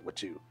quite frank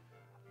with you.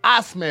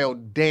 I smell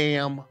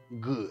damn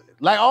good,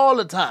 like all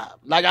the time.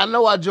 Like, I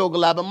know I joke a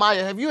lot, but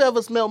Maya, have you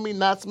ever smelled me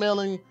not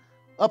smelling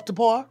up to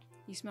par?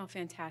 You smell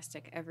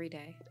fantastic every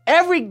day.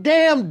 Every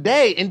damn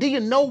day. And do you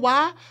know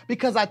why?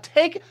 Because I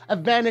take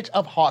advantage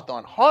of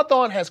Hawthorne.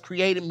 Hawthorne has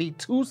created me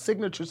 2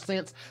 signature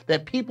scents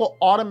that people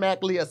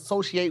automatically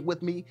associate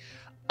with me.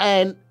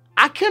 And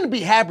I couldn't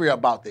be happier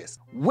about this.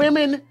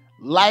 Women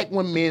like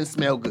when men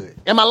smell good.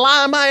 Am I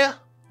lying, Maya?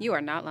 You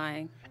are not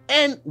lying.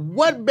 And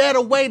what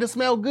better way to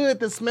smell good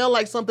than smell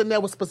like something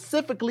that was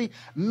specifically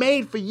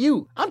made for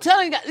you? I'm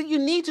telling you, you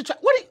need to try.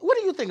 What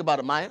do you think about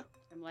it, Maya?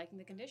 I'm liking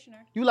the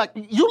conditioner. You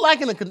liking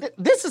the conditioner?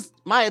 This is,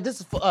 Maya, this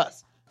is for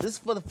us. This is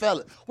for the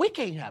fellas. We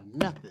can't have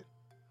nothing.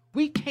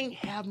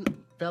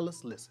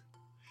 Fellas, listen.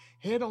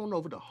 Head on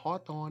over to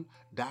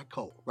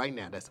hawthorne.co right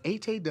now. That's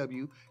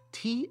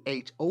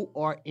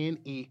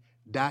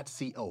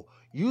HAWTHORNE.co.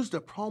 Use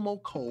the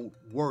promo code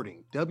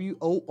WORDING,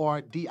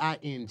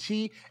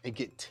 WORDING, and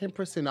get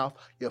 10% off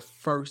your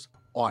first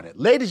order.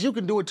 Ladies, you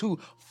can do it too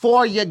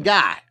for your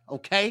guy,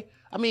 okay?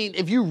 I mean,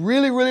 if you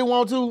really, really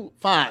want to,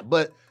 fine.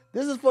 But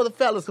this is for the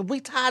fellas, because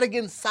we tired of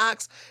getting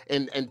socks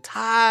and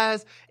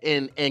ties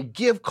and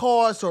gift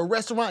cards to a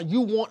restaurant you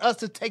want us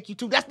to take you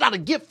to. That's not a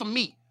gift for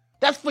me.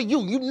 That's for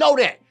you. You know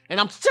that. And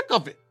I'm sick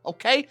of it,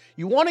 okay?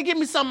 You want to give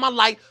me something I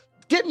like,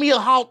 get me a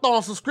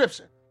Hawthorne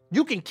subscription.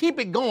 You can keep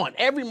it going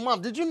every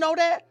month. Did you know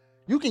that?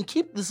 You can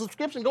keep the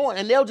subscription going,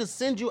 and they'll just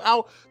send you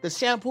out the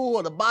shampoo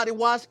or the body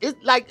wash. It's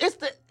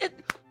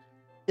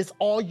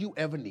all you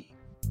ever need.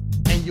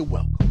 And you're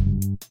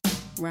welcome.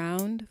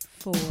 Round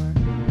 4.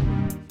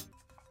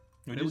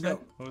 What was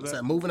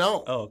that? Moving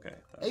on. Oh, okay.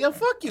 Hey, yo,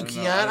 fuck you,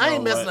 Keon. I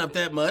ain't messing up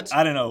that much.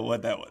 I didn't know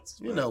what that was.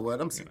 You know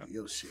what? I'm sick of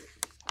your shit.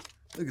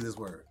 Look at this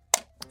word.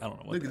 I don't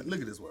know what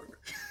Look at this word.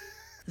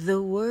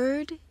 The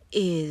word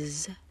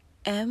is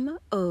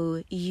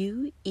MOUE.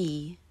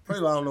 First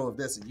of all, I don't know if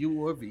that's a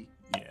U or a V.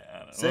 Yeah, I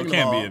don't know. Well, it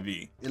can't be a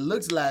V. It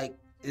looks like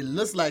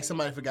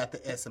somebody forgot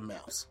the S in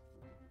mouse.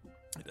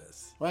 It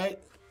does. Right?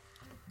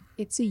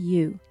 It's a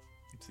U.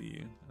 It's a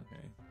U.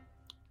 Okay.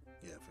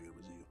 Yeah, I figured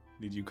it was you.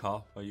 Did you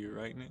cough while you were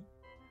writing it?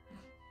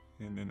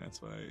 And then that's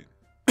why.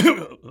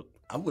 You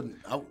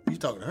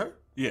talking to her?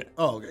 Yeah.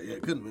 Oh, okay. Yeah,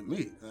 it couldn't have been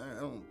me.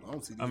 I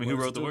don't see. Who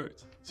wrote the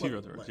words? She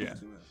wrote the words. Yeah.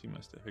 She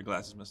must have. Her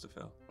glasses must have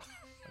fell while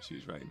she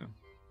was writing them.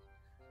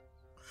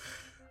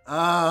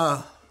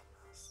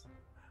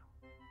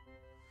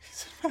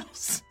 He's a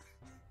mouse.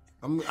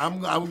 I'm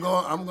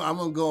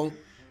gonna go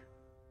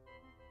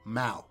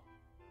Mao. I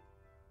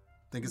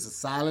think it's a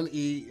silent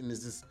E and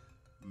it's just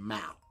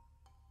Mao.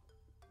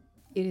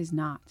 It is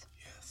not.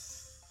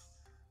 Yes.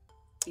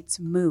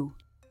 It's moo.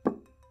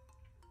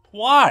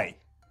 Why?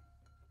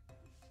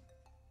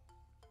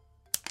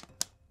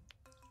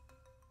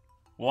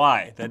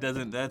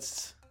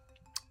 That's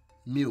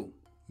Mew.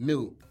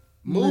 Moo,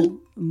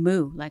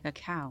 like a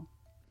cow.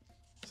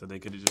 So they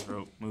could have just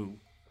wrote moo,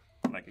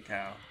 like a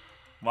cow.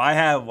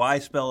 Why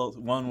spell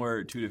one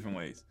word 2 different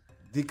ways?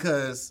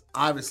 Because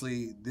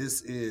obviously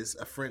this is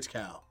a French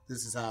cow.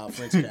 This is how a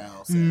French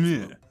cow says.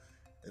 Yeah.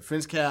 The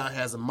French cow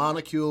has a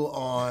monocule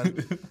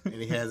on, and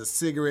he has a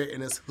cigarette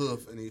in his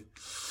hoof, and he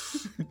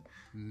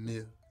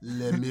mew,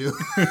 le mew.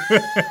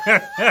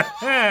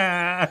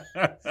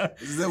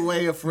 This is the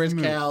way a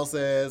French cow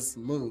says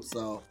moo.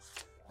 So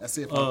let's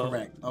see if I'm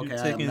correct. Okay,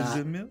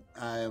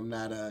 I am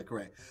not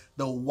correct.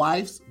 The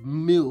wife's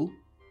mew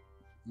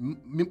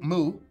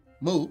Moo,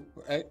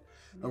 right?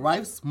 The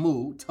wife's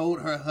Moo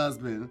told her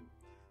husband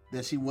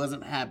that she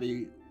wasn't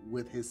happy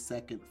with his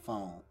second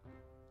phone.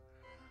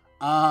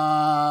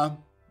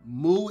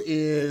 Moo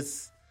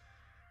is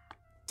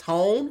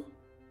tone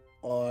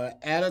or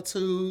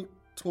attitude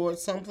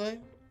towards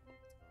something.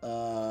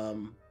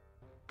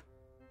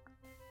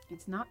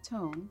 It's not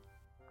tone.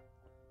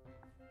 I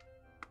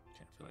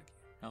feel like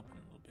you're helping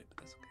a little bit,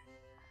 but that's okay.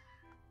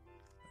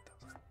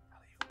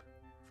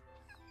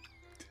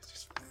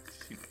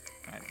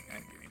 I didn't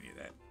get any of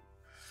that.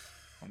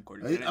 Home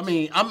court advantage. I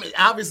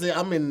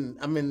mean,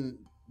 I'm in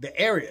the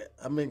area.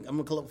 I'm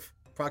in close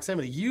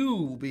proximity.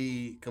 You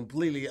be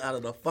completely out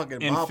of the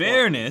fucking In ballpark.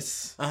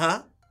 fairness,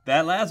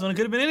 that last one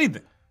could have been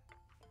anything.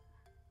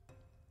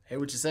 Hear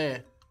what you're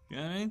saying. You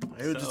know what I mean?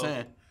 Hear what you're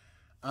saying.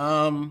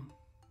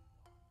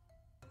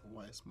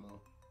 What's more?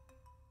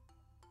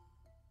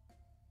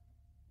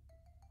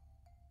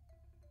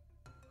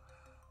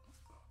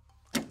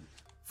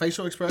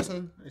 Facial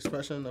expression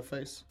of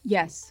face.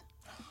 Yes.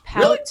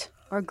 Pout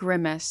or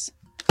grimace.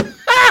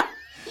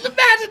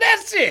 Imagine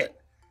that shit.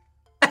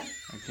 I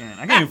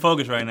can't even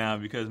focus right now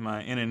because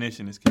my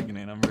inanition is kicking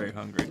in. I'm very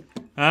hungry.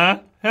 Huh?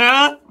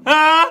 That's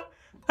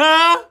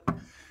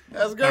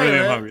good. I really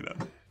am man. hungry though.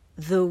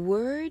 The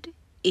word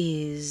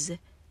is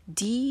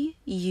Duende.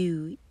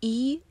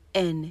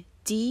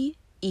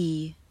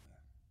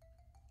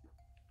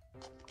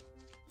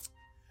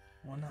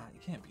 Well, nah, you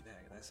can't be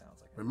that. That sounds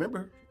like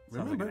Remember,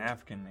 like an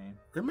African name.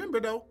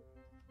 remember though.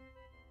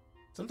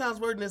 Sometimes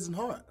wording isn't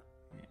hard.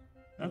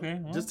 Okay,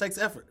 well, It just takes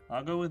effort.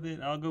 I'll go with it.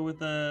 I'll go with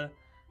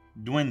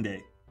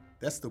duende.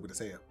 That's stupid as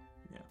hell.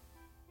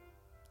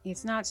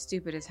 It's not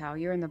stupid as hell.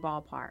 You're in the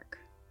ballpark.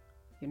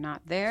 You're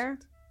not there.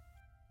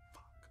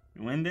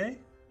 Duende?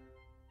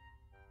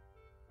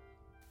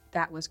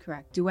 That was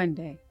correct.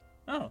 Duende.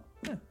 Oh,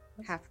 yeah.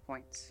 Half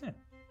points. Yeah,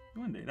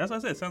 duende. That's what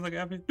I said. Sounds like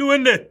African.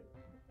 Duende.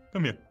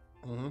 Come here.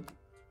 Mm-hmm.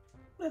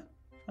 Yeah,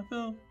 I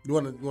feel. You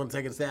want to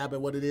take a stab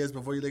at what it is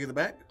before you look at the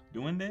back?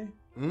 Duende?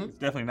 Mm-hmm. It's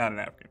definitely not an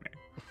African name.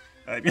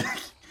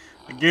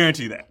 I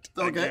guarantee that.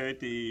 Okay. I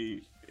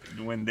guarantee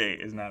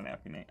duende is not an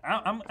African name.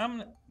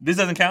 I'm. This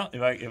doesn't count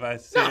if I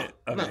say it.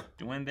 Okay. No.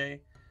 Duende.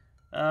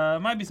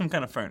 Might be some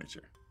kind of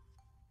furniture.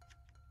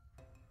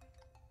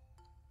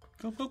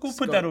 Go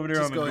put that over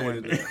there on the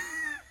duende.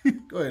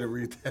 Go ahead and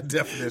read that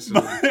definition.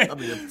 I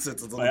mean, the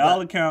sentence on the By back.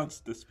 all accounts,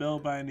 the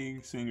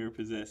spellbinding singer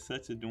possessed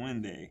such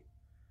duende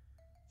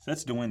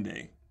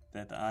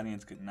that the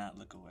audience could not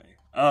look away.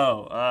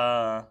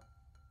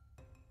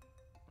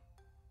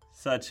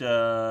 Such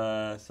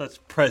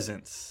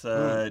presence,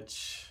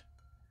 such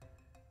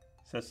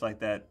like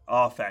that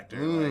awe factor,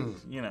 like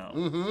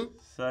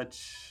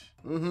such.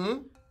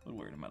 What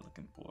word am I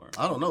looking for?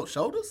 I don't know.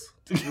 Shoulders?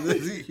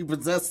 He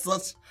possessed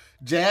such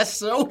jazz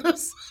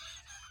shoulders.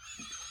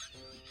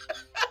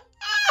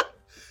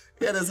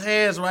 He had his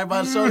hands right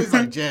by the shoulders. He's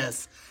like,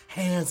 jazz,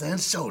 hands and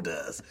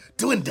shoulders.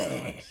 Doing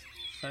that.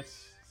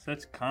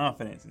 Such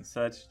confidence and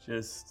such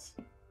just,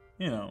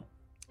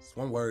 It's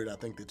one word I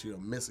think that you're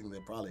missing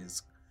that probably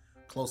is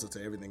closer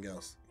to everything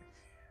else.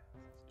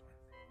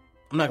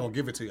 I'm not going to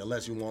give it to you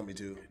unless you want me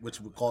to, which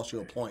would cost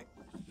you a point.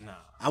 No.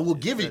 I will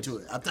give it to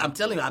it. I'm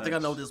telling you, I think I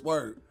know this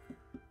word.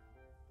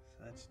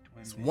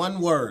 It's one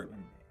word.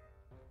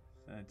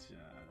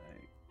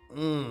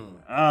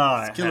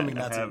 It's killing me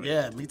not to.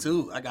 Yeah, me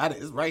too. I got it.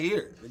 It's right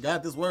here. I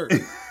got this word.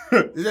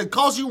 It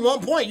costs you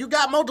 1 point. You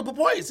got multiple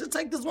points. Just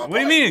take this 1 point. What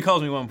do you mean it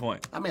costs me 1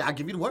 point? I mean, I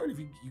give you the word if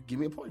you give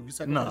me a point. If you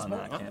second No, this I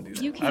point. can't do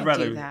that. You can't I'd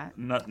rather do that.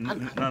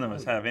 None of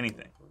us have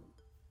anything.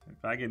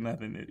 If I get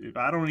nothing, if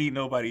I don't eat,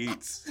 nobody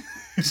eats.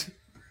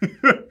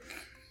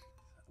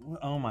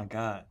 Oh my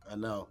God. I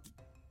know.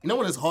 You know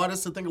when it's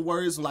hardest to think of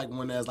words? Like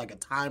when there's like a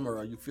timer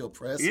or you feel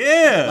pressed?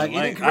 Yeah. Like in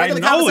I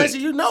regular know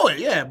conversation, it. you know it.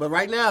 Yeah, but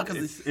right now, because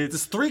It's-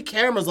 there's 3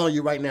 cameras on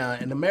you right now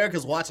and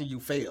America's watching you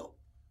fail.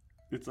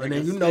 It's like And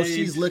then a you know stage-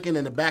 she's looking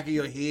in the back of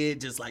your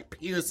head, just like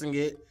piercing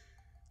it.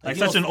 like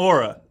you such know- an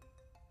aura,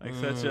 like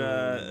such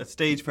a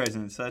stage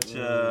presence, such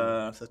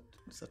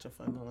Such a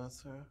fun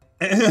answer.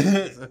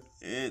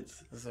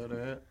 it's Is that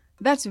it?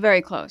 That's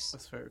very close.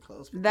 That's very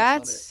close. but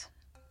That's.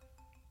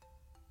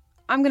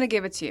 I'm going to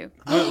give it to you.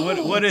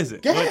 what is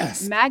it?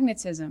 Yes.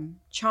 Magnetism.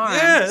 Charm.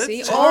 Yeah, that's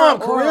See?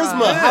 Charm, Aura.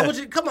 charisma. Yeah. How would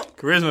you come on?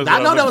 Charisma.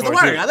 I know that was the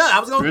word. I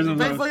was going to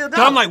pay for your So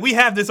dollar. I'm like, we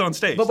have this on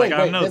stage. but wait, like,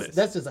 I know this.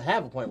 that's just a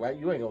half a point, right?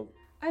 You ain't going to.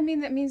 I mean,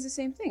 that means the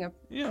same thing. A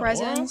Yeah,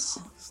 presence.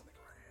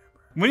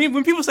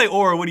 When people say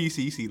aura, what do you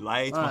see? You see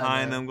lights All right,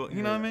 behind man. them. Go,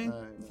 you know what I mean? All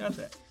right. Got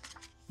that.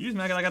 You just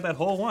make it like I got that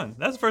whole one.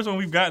 That's the first one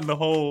we've gotten the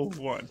whole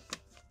one.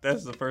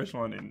 That's the first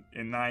one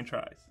in 9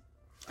 tries.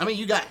 I mean,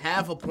 you got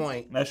half a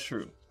point That's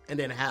true. and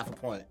then half a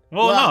point.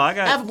 Well, no, I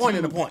got half a point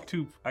and a point.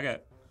 I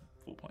got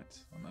full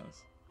points on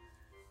those.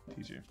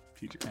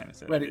 Teacher kind of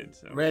said I Ready, did.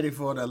 So. ready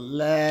for the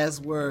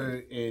last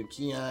word, and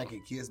Keon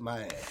can kiss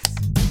my ass.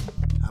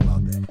 How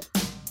about that?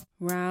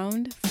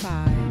 Round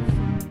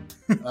 5.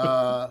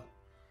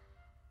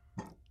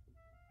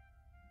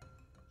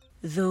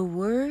 The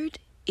word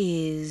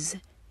is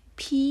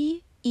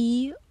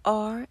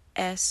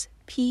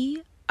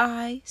PERSPICION.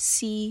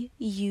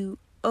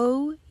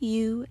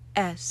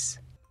 P-R-E-S-P-I-C-U-O-U-S.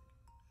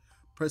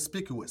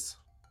 Perspicuous.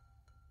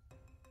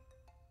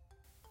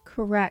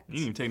 Correct. You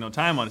didn't even take no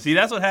time on it. See,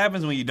 that's what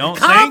happens when you don't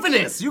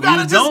Confidence. think. You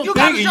gotta just you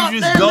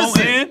just go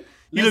listen. in.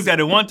 You looked at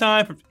it one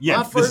time. Yeah,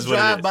 My this first is what it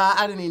drive is. by,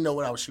 I didn't even know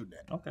what I was shooting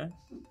at. Okay.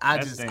 I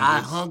That's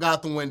dangerous. hung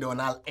out the window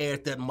and I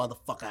aired that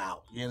motherfucker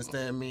out. You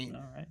understand me?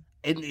 All right.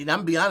 And I'm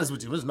gonna be honest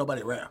with you, there was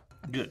nobody around.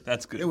 Good.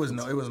 That's good. It was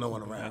no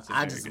one around. That's a I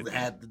very just good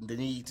had the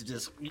need to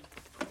just.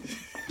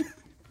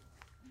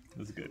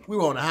 That's good. We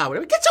were on the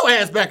highway. Get your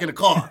ass back in the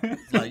car.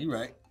 It's like, you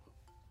right.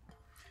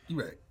 You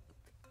right.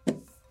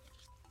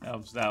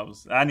 That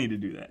was. I need to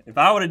do that. If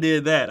I would have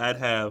did that, I'd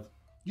have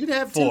You'd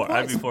have 4. 10 I'd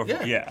points. be 4 for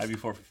Yeah. yeah. I'd be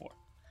 4 for 4.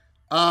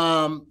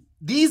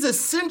 These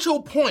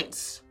essential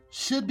points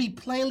should be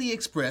plainly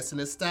expressed in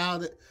a style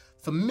that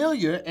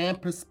familiar and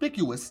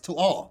perspicuous to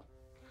all.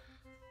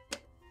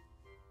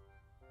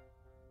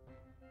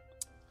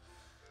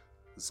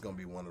 This is gonna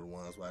be one of the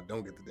ones where I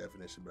don't get the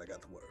definition, but I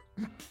got the word.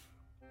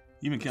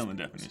 You've been killing the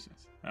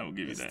definitions. I will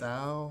give you that.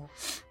 Style,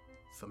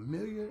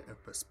 familiar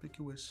and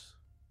perspicuous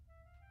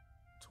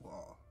to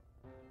all.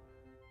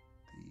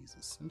 These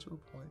essential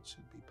points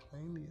should be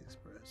plainly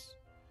expressed.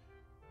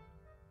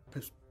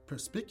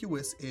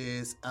 Perspicuous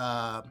is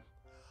a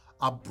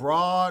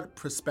broad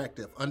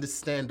perspective,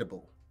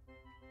 understandable.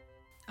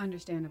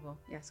 Understandable.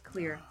 Yes,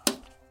 clear.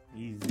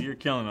 You're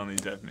killing on these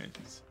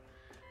definitions.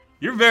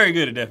 You're very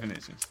good at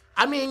definitions.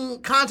 I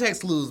mean,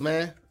 context clues,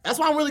 man. That's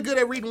why I'm really good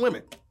at reading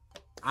women.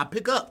 I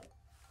pick up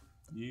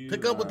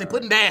what they're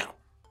putting down.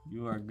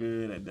 You are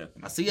good at I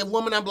definitions. see a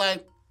woman, I'm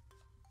like,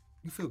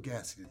 you feel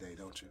gassy today,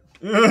 don't you?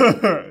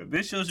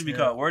 This show should be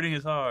called Wording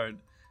is Hard,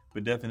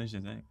 but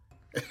definitions ain't.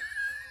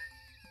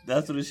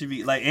 That's what it should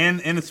be. Like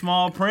in the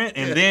small print,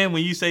 and then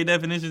when you say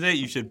definitions ain't,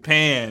 you should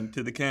pan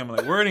to the camera.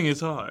 Like, wording is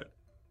hard,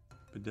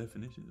 but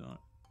definitions aren't.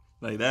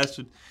 Like that's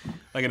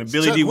like in a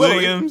Billy Chuck D. Woolery.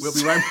 Williams. We'll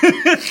be right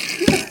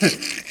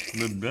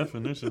The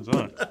definitions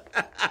aren't.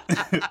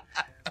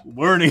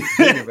 Wording.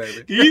 back,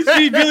 baby. Can you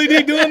see Billy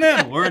D doing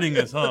that? Wording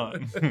is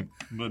hard,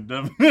 but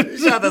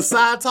definitions. You got the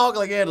side talk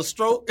like he had a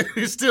stroke.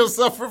 You still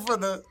suffering from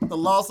the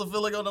loss of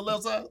feeling on the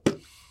left side.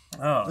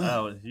 Oh, that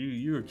was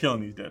you were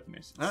killing these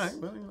definitions. All right,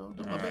 well, I'm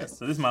doing my best.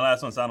 So this is my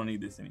last one, so I don't need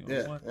this anymore.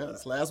 Yeah,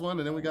 it's the last one,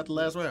 and then we got the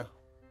last round.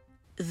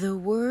 The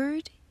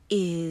word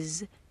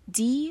is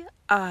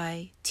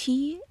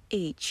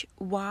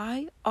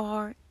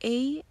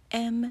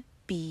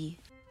D-I-T-H-Y-R-A-M-B.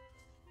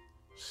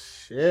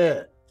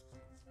 Shit.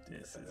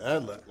 This is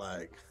That looked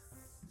like...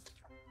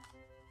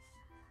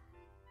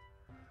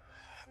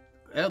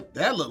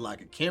 That looked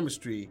like a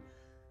chemistry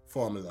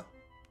formula.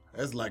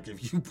 That's like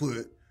if you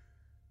put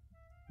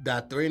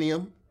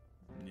deuterium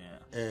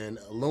and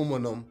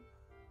aluminum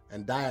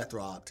and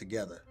diathrob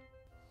together.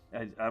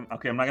 Okay, I'm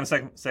not going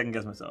to second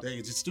guess myself. There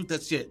you just shoot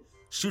that shit.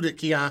 Shoot it,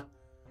 Keon.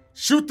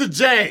 Shoot the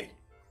J.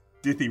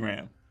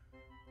 Dithyram.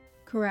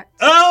 Correct.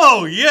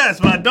 Oh, yes,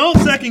 but I don't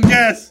second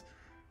guess.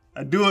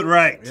 I do it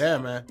right. Yeah,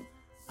 man.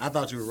 I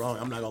thought you were wrong.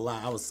 I'm not gonna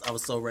lie. I was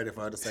so ready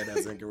for her to say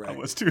that's incorrect. I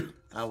was too.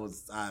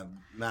 I'm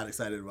not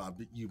excited about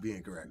you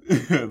being correct.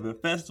 The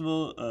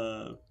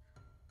festival,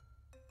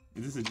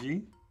 is this a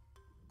G?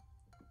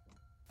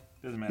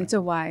 Doesn't matter. It's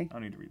a Y. I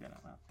don't need to read that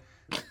out loud.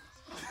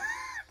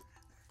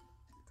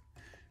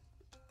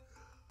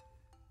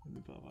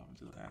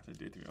 After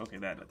Dithyram. Okay,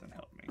 that doesn't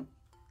help me.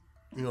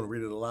 You want to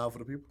read it aloud for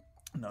the people?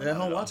 No, They're at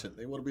not home at all. watching.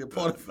 They want to be a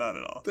part of. Not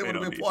at all. They want to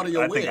don't be a need part of to.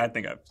 your I win.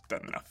 think I've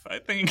done enough. I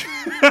think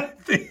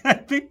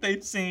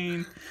they've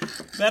seen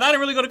that I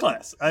didn't really go to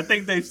class. I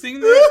think they've seen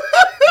that.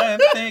 I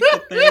think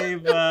that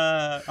they've.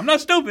 I'm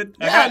not stupid.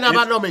 Yeah, no,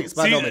 by no means.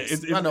 By no means.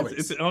 It's By no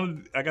means. It's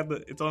on. I got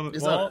the. It's on the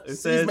It's wall. on- It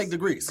C's says make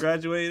degrees.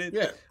 graduated.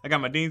 Yeah. I got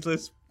my dean's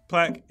list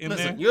plaque in there.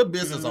 Listen, you're a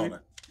business You know what I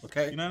owner,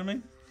 okay? mean? You know what I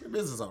mean? You're a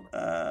business owner.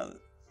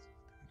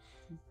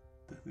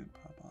 Doesn't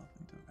pop off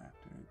until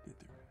after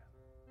Dithyram.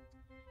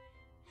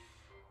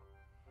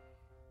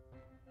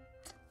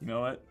 You know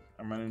what?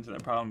 I'm running into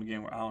that problem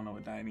again where I don't know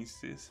what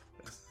Dionysus is.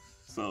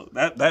 So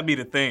that be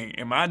the thing.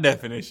 In my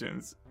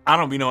definitions, I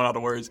don't be knowing all the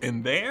words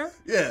in there.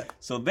 Yeah.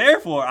 So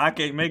therefore, I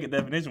can't make a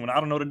definition when I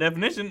don't know the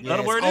definition of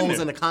the word in O's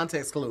there. in the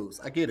context clues.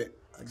 I get it.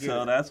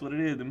 So that's what it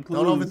is. Them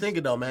clues. Don't overthink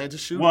it though, man.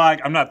 Just shoot. Well,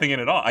 I'm not thinking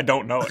at all. I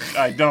don't know it.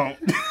 I don't.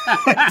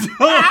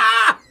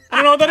 I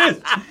don't know what that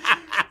is.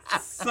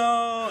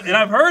 So, and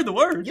I've heard the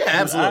word. Yeah, but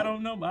absolutely. I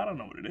don't know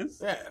what it is.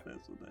 Yeah.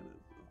 That's what that is.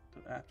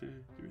 Till after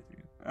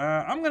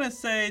I'm gonna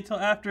say till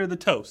after the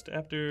toast.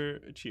 After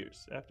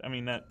cheers.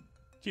 Not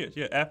cheers.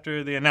 Yeah,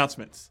 after the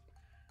announcements.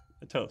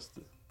 The toast.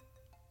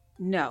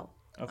 No.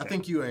 Okay. I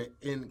think you are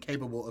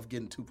incapable of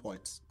getting 2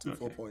 points. Two Okay.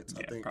 full points,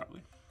 Yeah, I think.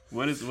 probably.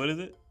 What is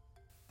it?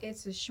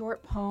 It's a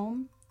short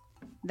poem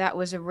that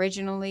was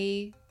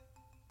originally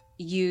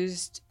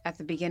used at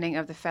the beginning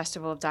of the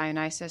festival of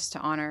Dionysus to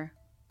honor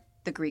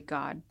the Greek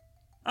god.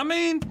 I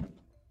mean,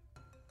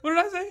 what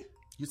did I say?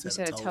 You You said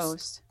said a a toast.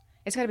 toast.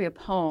 It's got to be a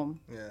poem.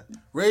 Yeah.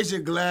 Raise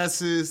your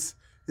glasses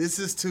This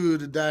is to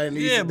the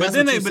Dionysus. Yeah, but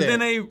then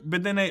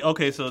they.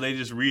 Okay, so they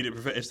just read it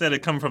instead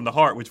of coming from the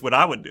heart, which what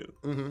I would do.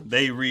 Mm-hmm.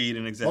 They read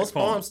an exact Most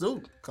poem. poems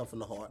do come from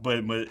the heart.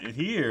 But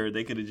here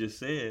they could have just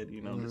said,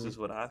 this is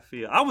what I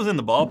feel. I was in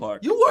the ballpark.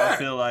 You were. I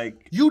feel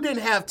like you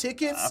didn't have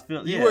tickets.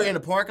 You were in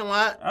the parking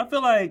lot. I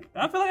feel like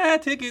I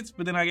had tickets,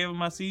 but then I gave them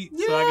my seat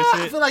Yeah, so I could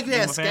sit. I feel like you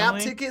had scalp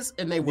family. tickets,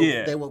 and they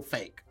were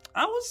fake.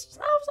 I was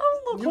a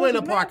little. You were in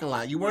the parking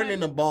lot. You weren't in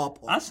the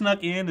ballpark. I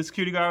snuck in. The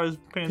security guard was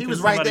paying attention. He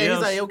was right there. Else.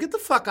 He's like, "Yo, get the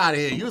fuck out of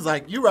here." You was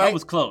like, "You right." I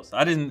was close.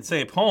 I didn't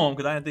say a poem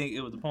because I didn't think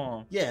it was a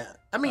poem. Yeah,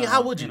 I mean,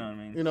 how would you? You know what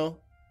I mean? You know.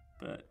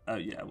 But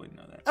yeah, I wouldn't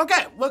know that.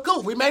 Okay, well,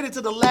 cool. We made it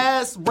to the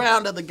last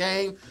round of the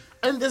game.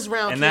 In this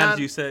round, and now that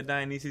you said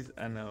Dionysus,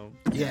 I know.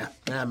 Yeah,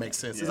 that makes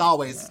sense. Yeah, it's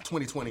always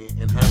 2020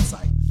 in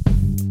hindsight.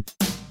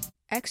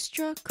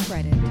 Extra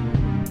credit.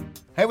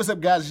 Hey, what's up,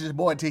 guys? It's your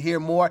boy Tahir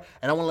More,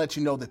 and I want to let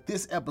you know that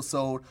this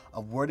episode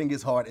of Wording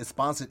is Hard is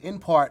sponsored in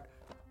part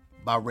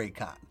by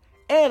Raycon.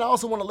 And I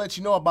also want to let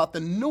you know about the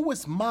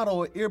newest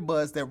model of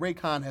earbuds that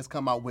Raycon has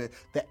come out with,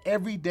 the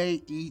Everyday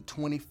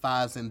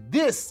E25s, and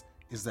this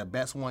is the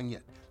best one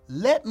yet.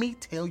 Let me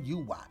tell you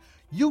why.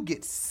 You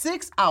get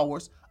 6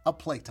 hours of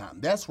playtime.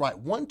 That's right,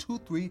 1, 2,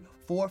 3,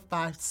 4,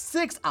 5,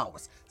 6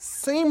 hours.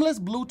 Seamless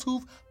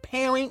Bluetooth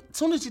pairing. As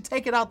soon as you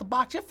take it out the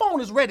box, your phone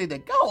is ready to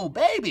go,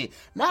 baby.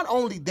 Not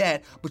only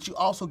that, but you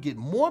also get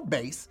more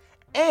bass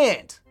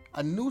and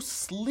a new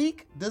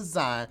sleek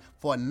design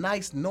for a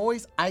nice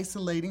noise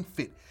isolating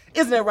fit.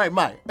 Isn't that right,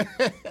 Maya?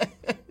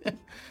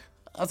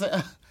 I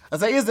say,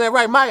 isn't that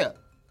right, Maya?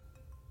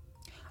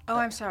 Oh,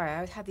 I'm sorry.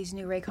 I had these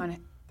new Raycon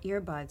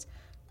earbuds.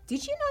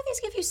 Did you know these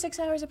give you 6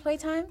 hours of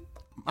playtime?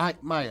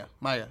 Maya,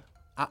 I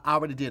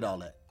already did all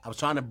that. I was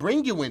trying to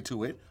bring you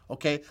into it,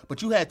 okay?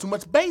 But you had too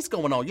much bass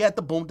going on. You had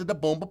the boom to the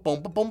boom,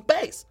 boom, boom, boom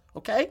bass,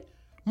 okay?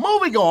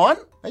 Moving on.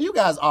 Now, you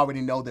guys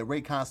already know that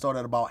Raycon started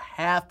at about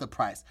half the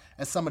price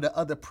as some of the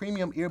other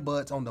premium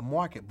earbuds on the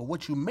market. But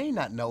what you may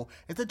not know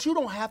is that you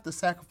don't have to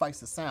sacrifice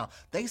the sound.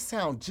 They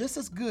sound just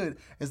as good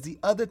as the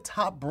other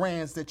top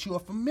brands that you are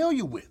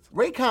familiar with.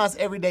 Raycon's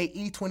Everyday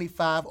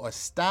E25 are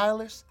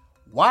stylish,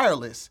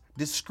 wireless,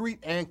 discreet,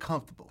 and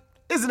comfortable.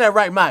 Isn't that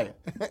right, Maya?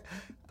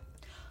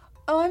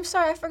 Oh, I'm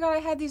sorry. I forgot I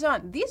had these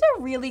on. These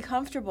are really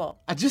comfortable.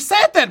 I just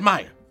said that,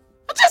 Maya.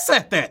 I just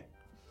said that.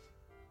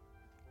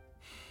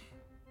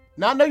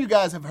 Now, I know you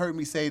guys have heard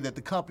me say that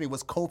the company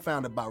was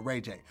co-founded by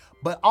Ray J,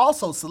 but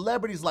also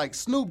celebrities like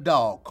Snoop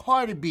Dogg,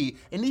 Cardi B,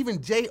 and even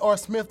J.R.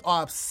 Smith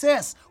are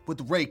obsessed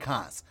with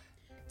Raycons.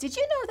 Did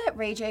you know that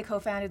Ray J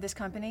co-founded this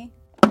company?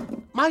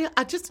 Maya,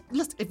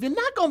 listen, if you're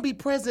not going to be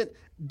present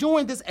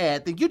during this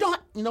ad, then you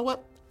know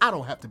what? I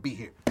don't have to be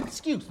here.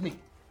 Excuse me.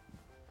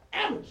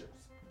 Amateurs.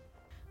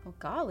 Well,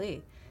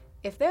 golly.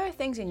 If there are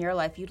things in your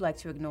life you'd like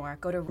to ignore,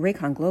 go to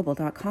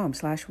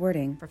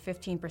rayconglobal.com/wording for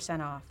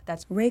 15% off.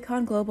 That's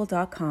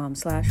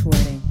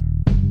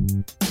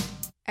rayconglobal.com/wording.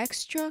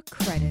 Extra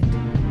credit.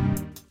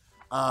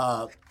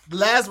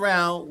 Last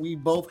round, we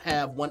both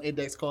have one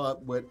index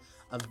card with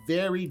a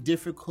very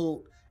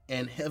difficult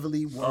and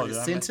heavily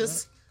worded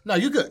sentence. No,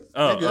 you're good.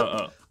 You're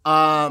good.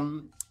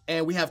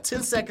 And we have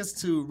 10 seconds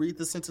to read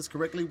the sentence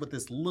correctly with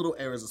as little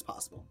errors as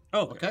possible.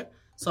 Okay?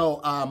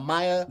 So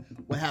Maya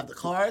will have the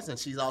cards, and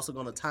she's also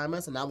going to time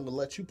us, and I'm going to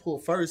let you pull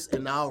first,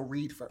 and I'll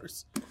read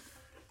first.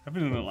 I've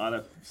been doing a lot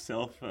of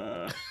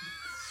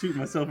shooting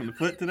myself in the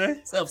foot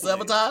today.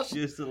 Self-sabotage?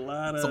 Just a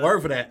lot of... It's a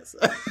word for that.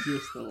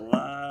 Just a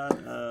lot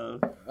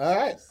of... All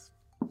right.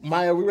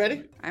 Maya, are we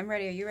ready? I'm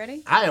ready. Are you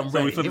ready? I am ready.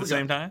 So we flip at the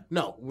same time?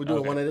 No, we're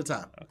doing one at a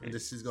time. Okay.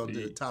 And she's going to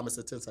do time us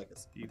at 10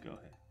 seconds. You go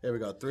ahead. Here we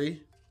go.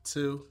 3,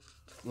 2,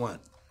 1.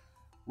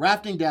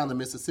 Rafting down the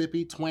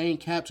Mississippi, Twain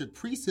captured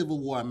pre-Civil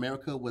War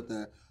America with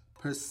a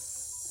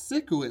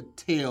perspicuous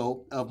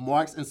tale of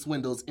marks and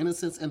swindles,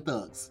 innocents, and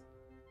thugs.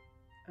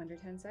 Under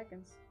 10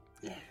 seconds.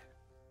 Yeah.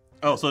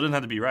 Oh, so it doesn't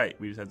have to be right.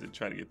 We just have to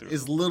try to get through.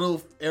 As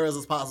little errors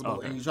as possible,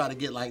 and you try to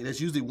get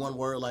there's usually one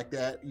word like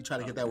that. You try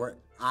to get that word.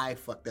 I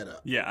fucked that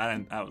up.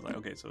 Yeah, I was like,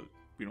 okay, so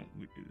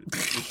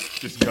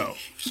just go.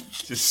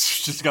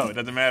 Just go. It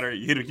doesn't matter.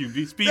 You hit a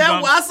few speed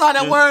bumps. I saw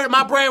that word, and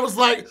my brain was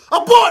like,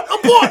 abort.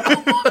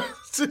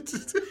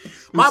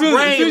 My brain,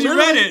 as soon as you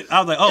read it, I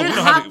was like, oh, it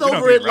hopped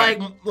over it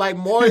like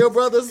Mario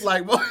Brothers,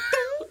 like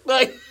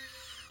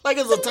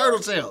it's a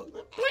turtle shell.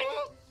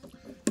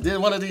 Did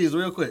one of these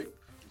real quick.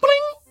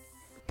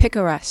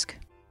 Picaresque.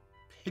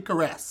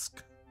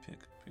 Picaresque.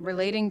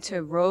 Relating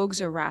to rogues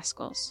or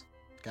rascals.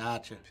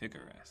 Gotcha.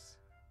 Picaresque.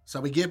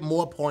 So we get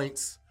more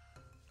points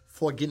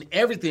for getting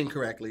everything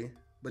correctly,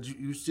 but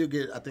you still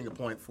get, I think, a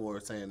point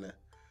for saying that.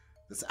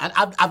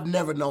 I've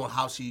never known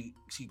how she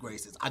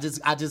graces. I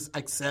just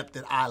accept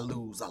that I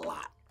lose a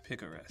lot.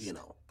 Picaresque. You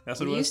know. That's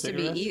what it used to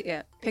be.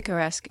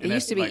 Picaresque. It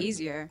used to be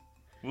easier.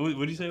 What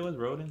did you say it was?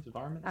 Rodents,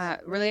 varmints?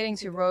 Relating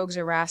to rogues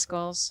or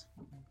rascals.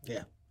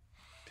 Yeah.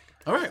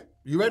 All right.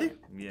 You ready?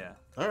 Yeah.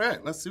 All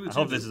right. Let's see what I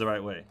hope this is the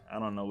right way. I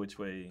don't know which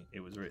way it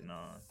was written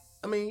on.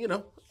 I mean,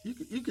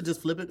 you could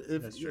just flip it.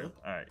 That's true.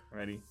 All right.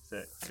 Ready,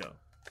 set, go.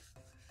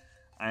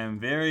 I am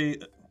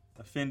very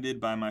offended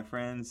by my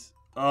friends.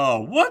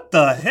 Oh, what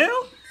the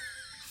hell?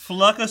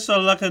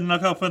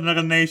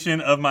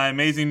 Fluckasulaka of my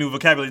amazing new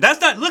vocabulary.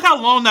 That's not. Look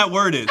how long that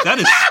word is. That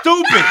is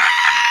stupid.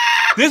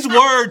 This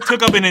word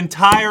took up an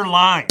entire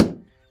line.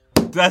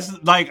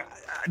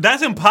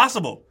 That's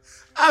impossible.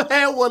 I've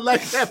had one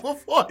like that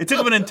before. It took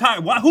up an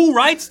entire. Who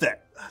writes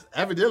that?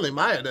 Evidently,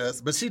 Maya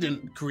does, but she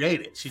didn't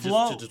create it. She just.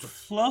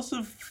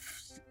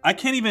 I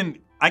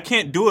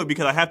can't do it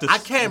because I have to. I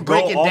can't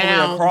break it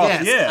down.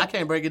 Yes, yeah, I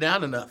can't break it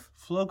down enough.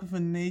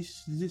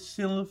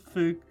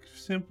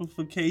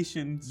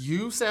 Simplifications.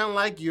 You sound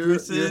like you're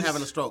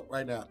having a stroke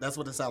right now. That's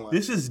what it sounds like.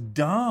 This is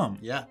dumb.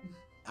 Yeah,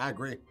 I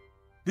agree.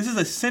 This is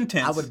a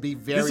sentence. I would be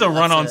very. This is a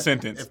run-on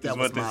upset sentence. If that is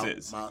was what this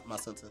is. My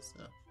sentence.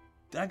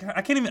 Yeah.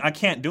 I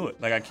can't do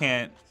it. Like I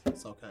can't.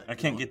 It's okay. I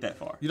can't get that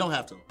far. You don't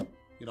have to.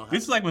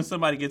 This is like when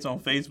somebody gets on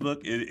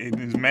Facebook and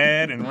is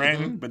mad and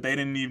ranting, but they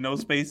didn't leave no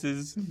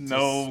spaces,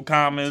 no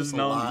commas,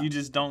 no. You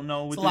just don't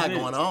know what this is. There's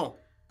a lot going on.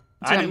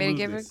 Do you want me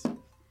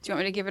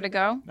to give it a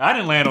go? I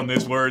didn't land on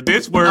this word.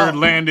 This word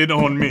landed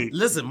on me.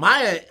 Listen,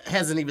 Maya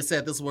hasn't even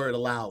said this word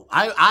aloud.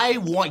 I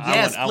want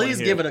please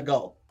give it a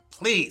go.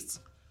 Please.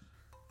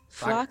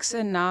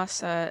 Flaxa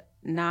nasa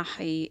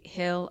nahi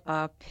hil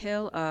a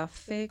pil a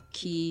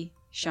fiki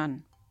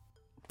shun.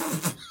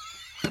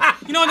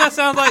 You know what that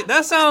sounds like?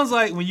 That sounds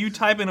like when you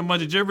type in a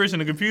bunch of gibberish in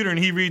the computer and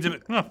he reads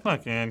it. Oh,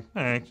 fucking.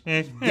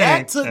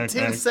 That took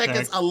 10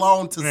 seconds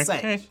alone to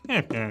say.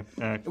 There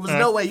was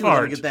no way you were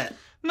going to get that.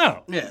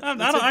 No. Yeah.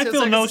 I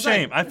feel no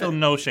shame. I feel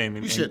no shame.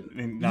 You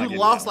shouldn't. You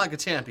lost like a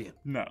champion.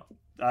 No.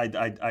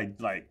 I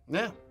like.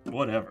 Yeah.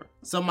 Whatever.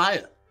 So,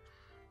 Maya.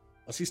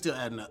 Oh, she's still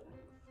adding up.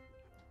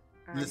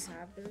 I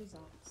have the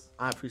results.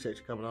 I appreciate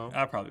you coming on.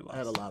 I probably lost. I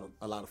had a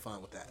lot of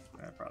fun with that.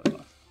 I probably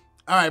lost.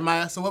 All right,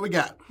 Maya. So what we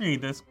got?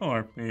 Read the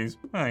score, please.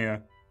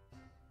 Maya.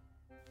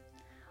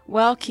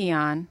 Well,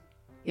 Keon,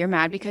 you're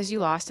mad because you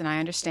lost, and I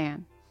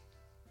understand.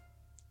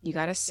 You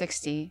got a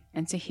 60,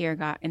 and Tahir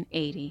got an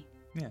 80.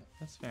 Yeah,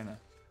 that's fair enough.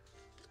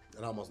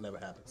 It almost never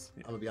happens.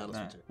 I'm gonna be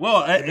honest with you. Well,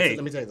 let me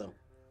tell you something.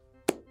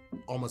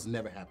 Almost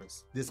never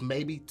happens. This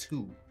may be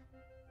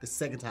the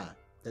second time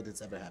that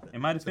it's ever happened. In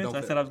my defense,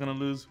 I said I was gonna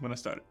lose when I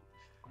started.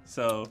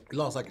 So you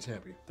lost like a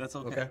champion. That's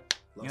okay. You know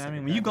what I like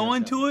mean? When you go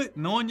into it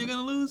knowing you're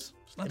gonna lose,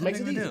 it makes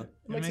it easy. It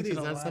makes it easy.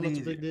 It's not so much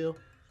a big deal.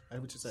 I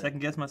know what you're saying. Second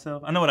guess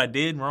myself. I know what I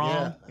did wrong.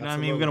 Yeah, you know what I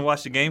mean? We're gonna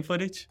watch the game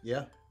footage.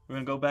 Yeah. We're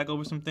gonna go back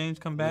over some things,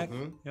 come back.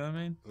 You know what I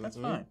mean? That's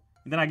fine.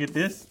 And then I get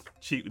this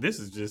cheap. This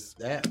is just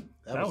that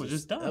was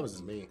just dumb. That was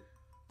just me.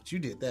 But you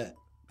did that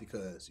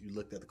because you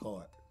looked at the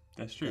card.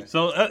 That's true. Okay.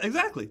 So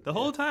exactly. The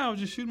whole time I was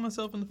just shooting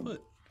myself in the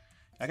foot.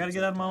 I got to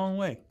get out of my own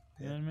way.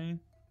 You know what I mean?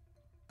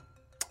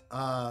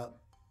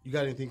 You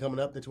got anything coming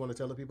up that you want to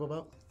tell the people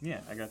about?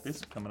 Yeah, I got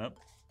this coming up.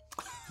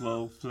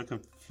 Flow, flick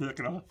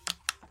it off.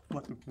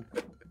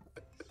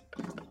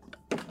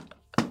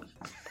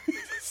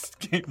 This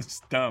game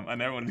is dumb. I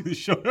never want to do this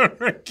show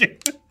ever again.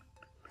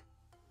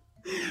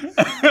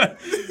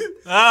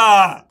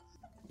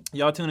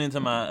 Y'all tune into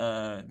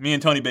my me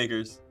and Tony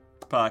Baker's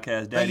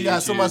podcast. Daddy Thank you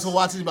guys so much for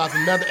watching. About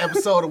another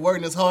episode of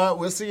Working Is Hard.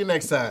 We'll see you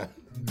next time.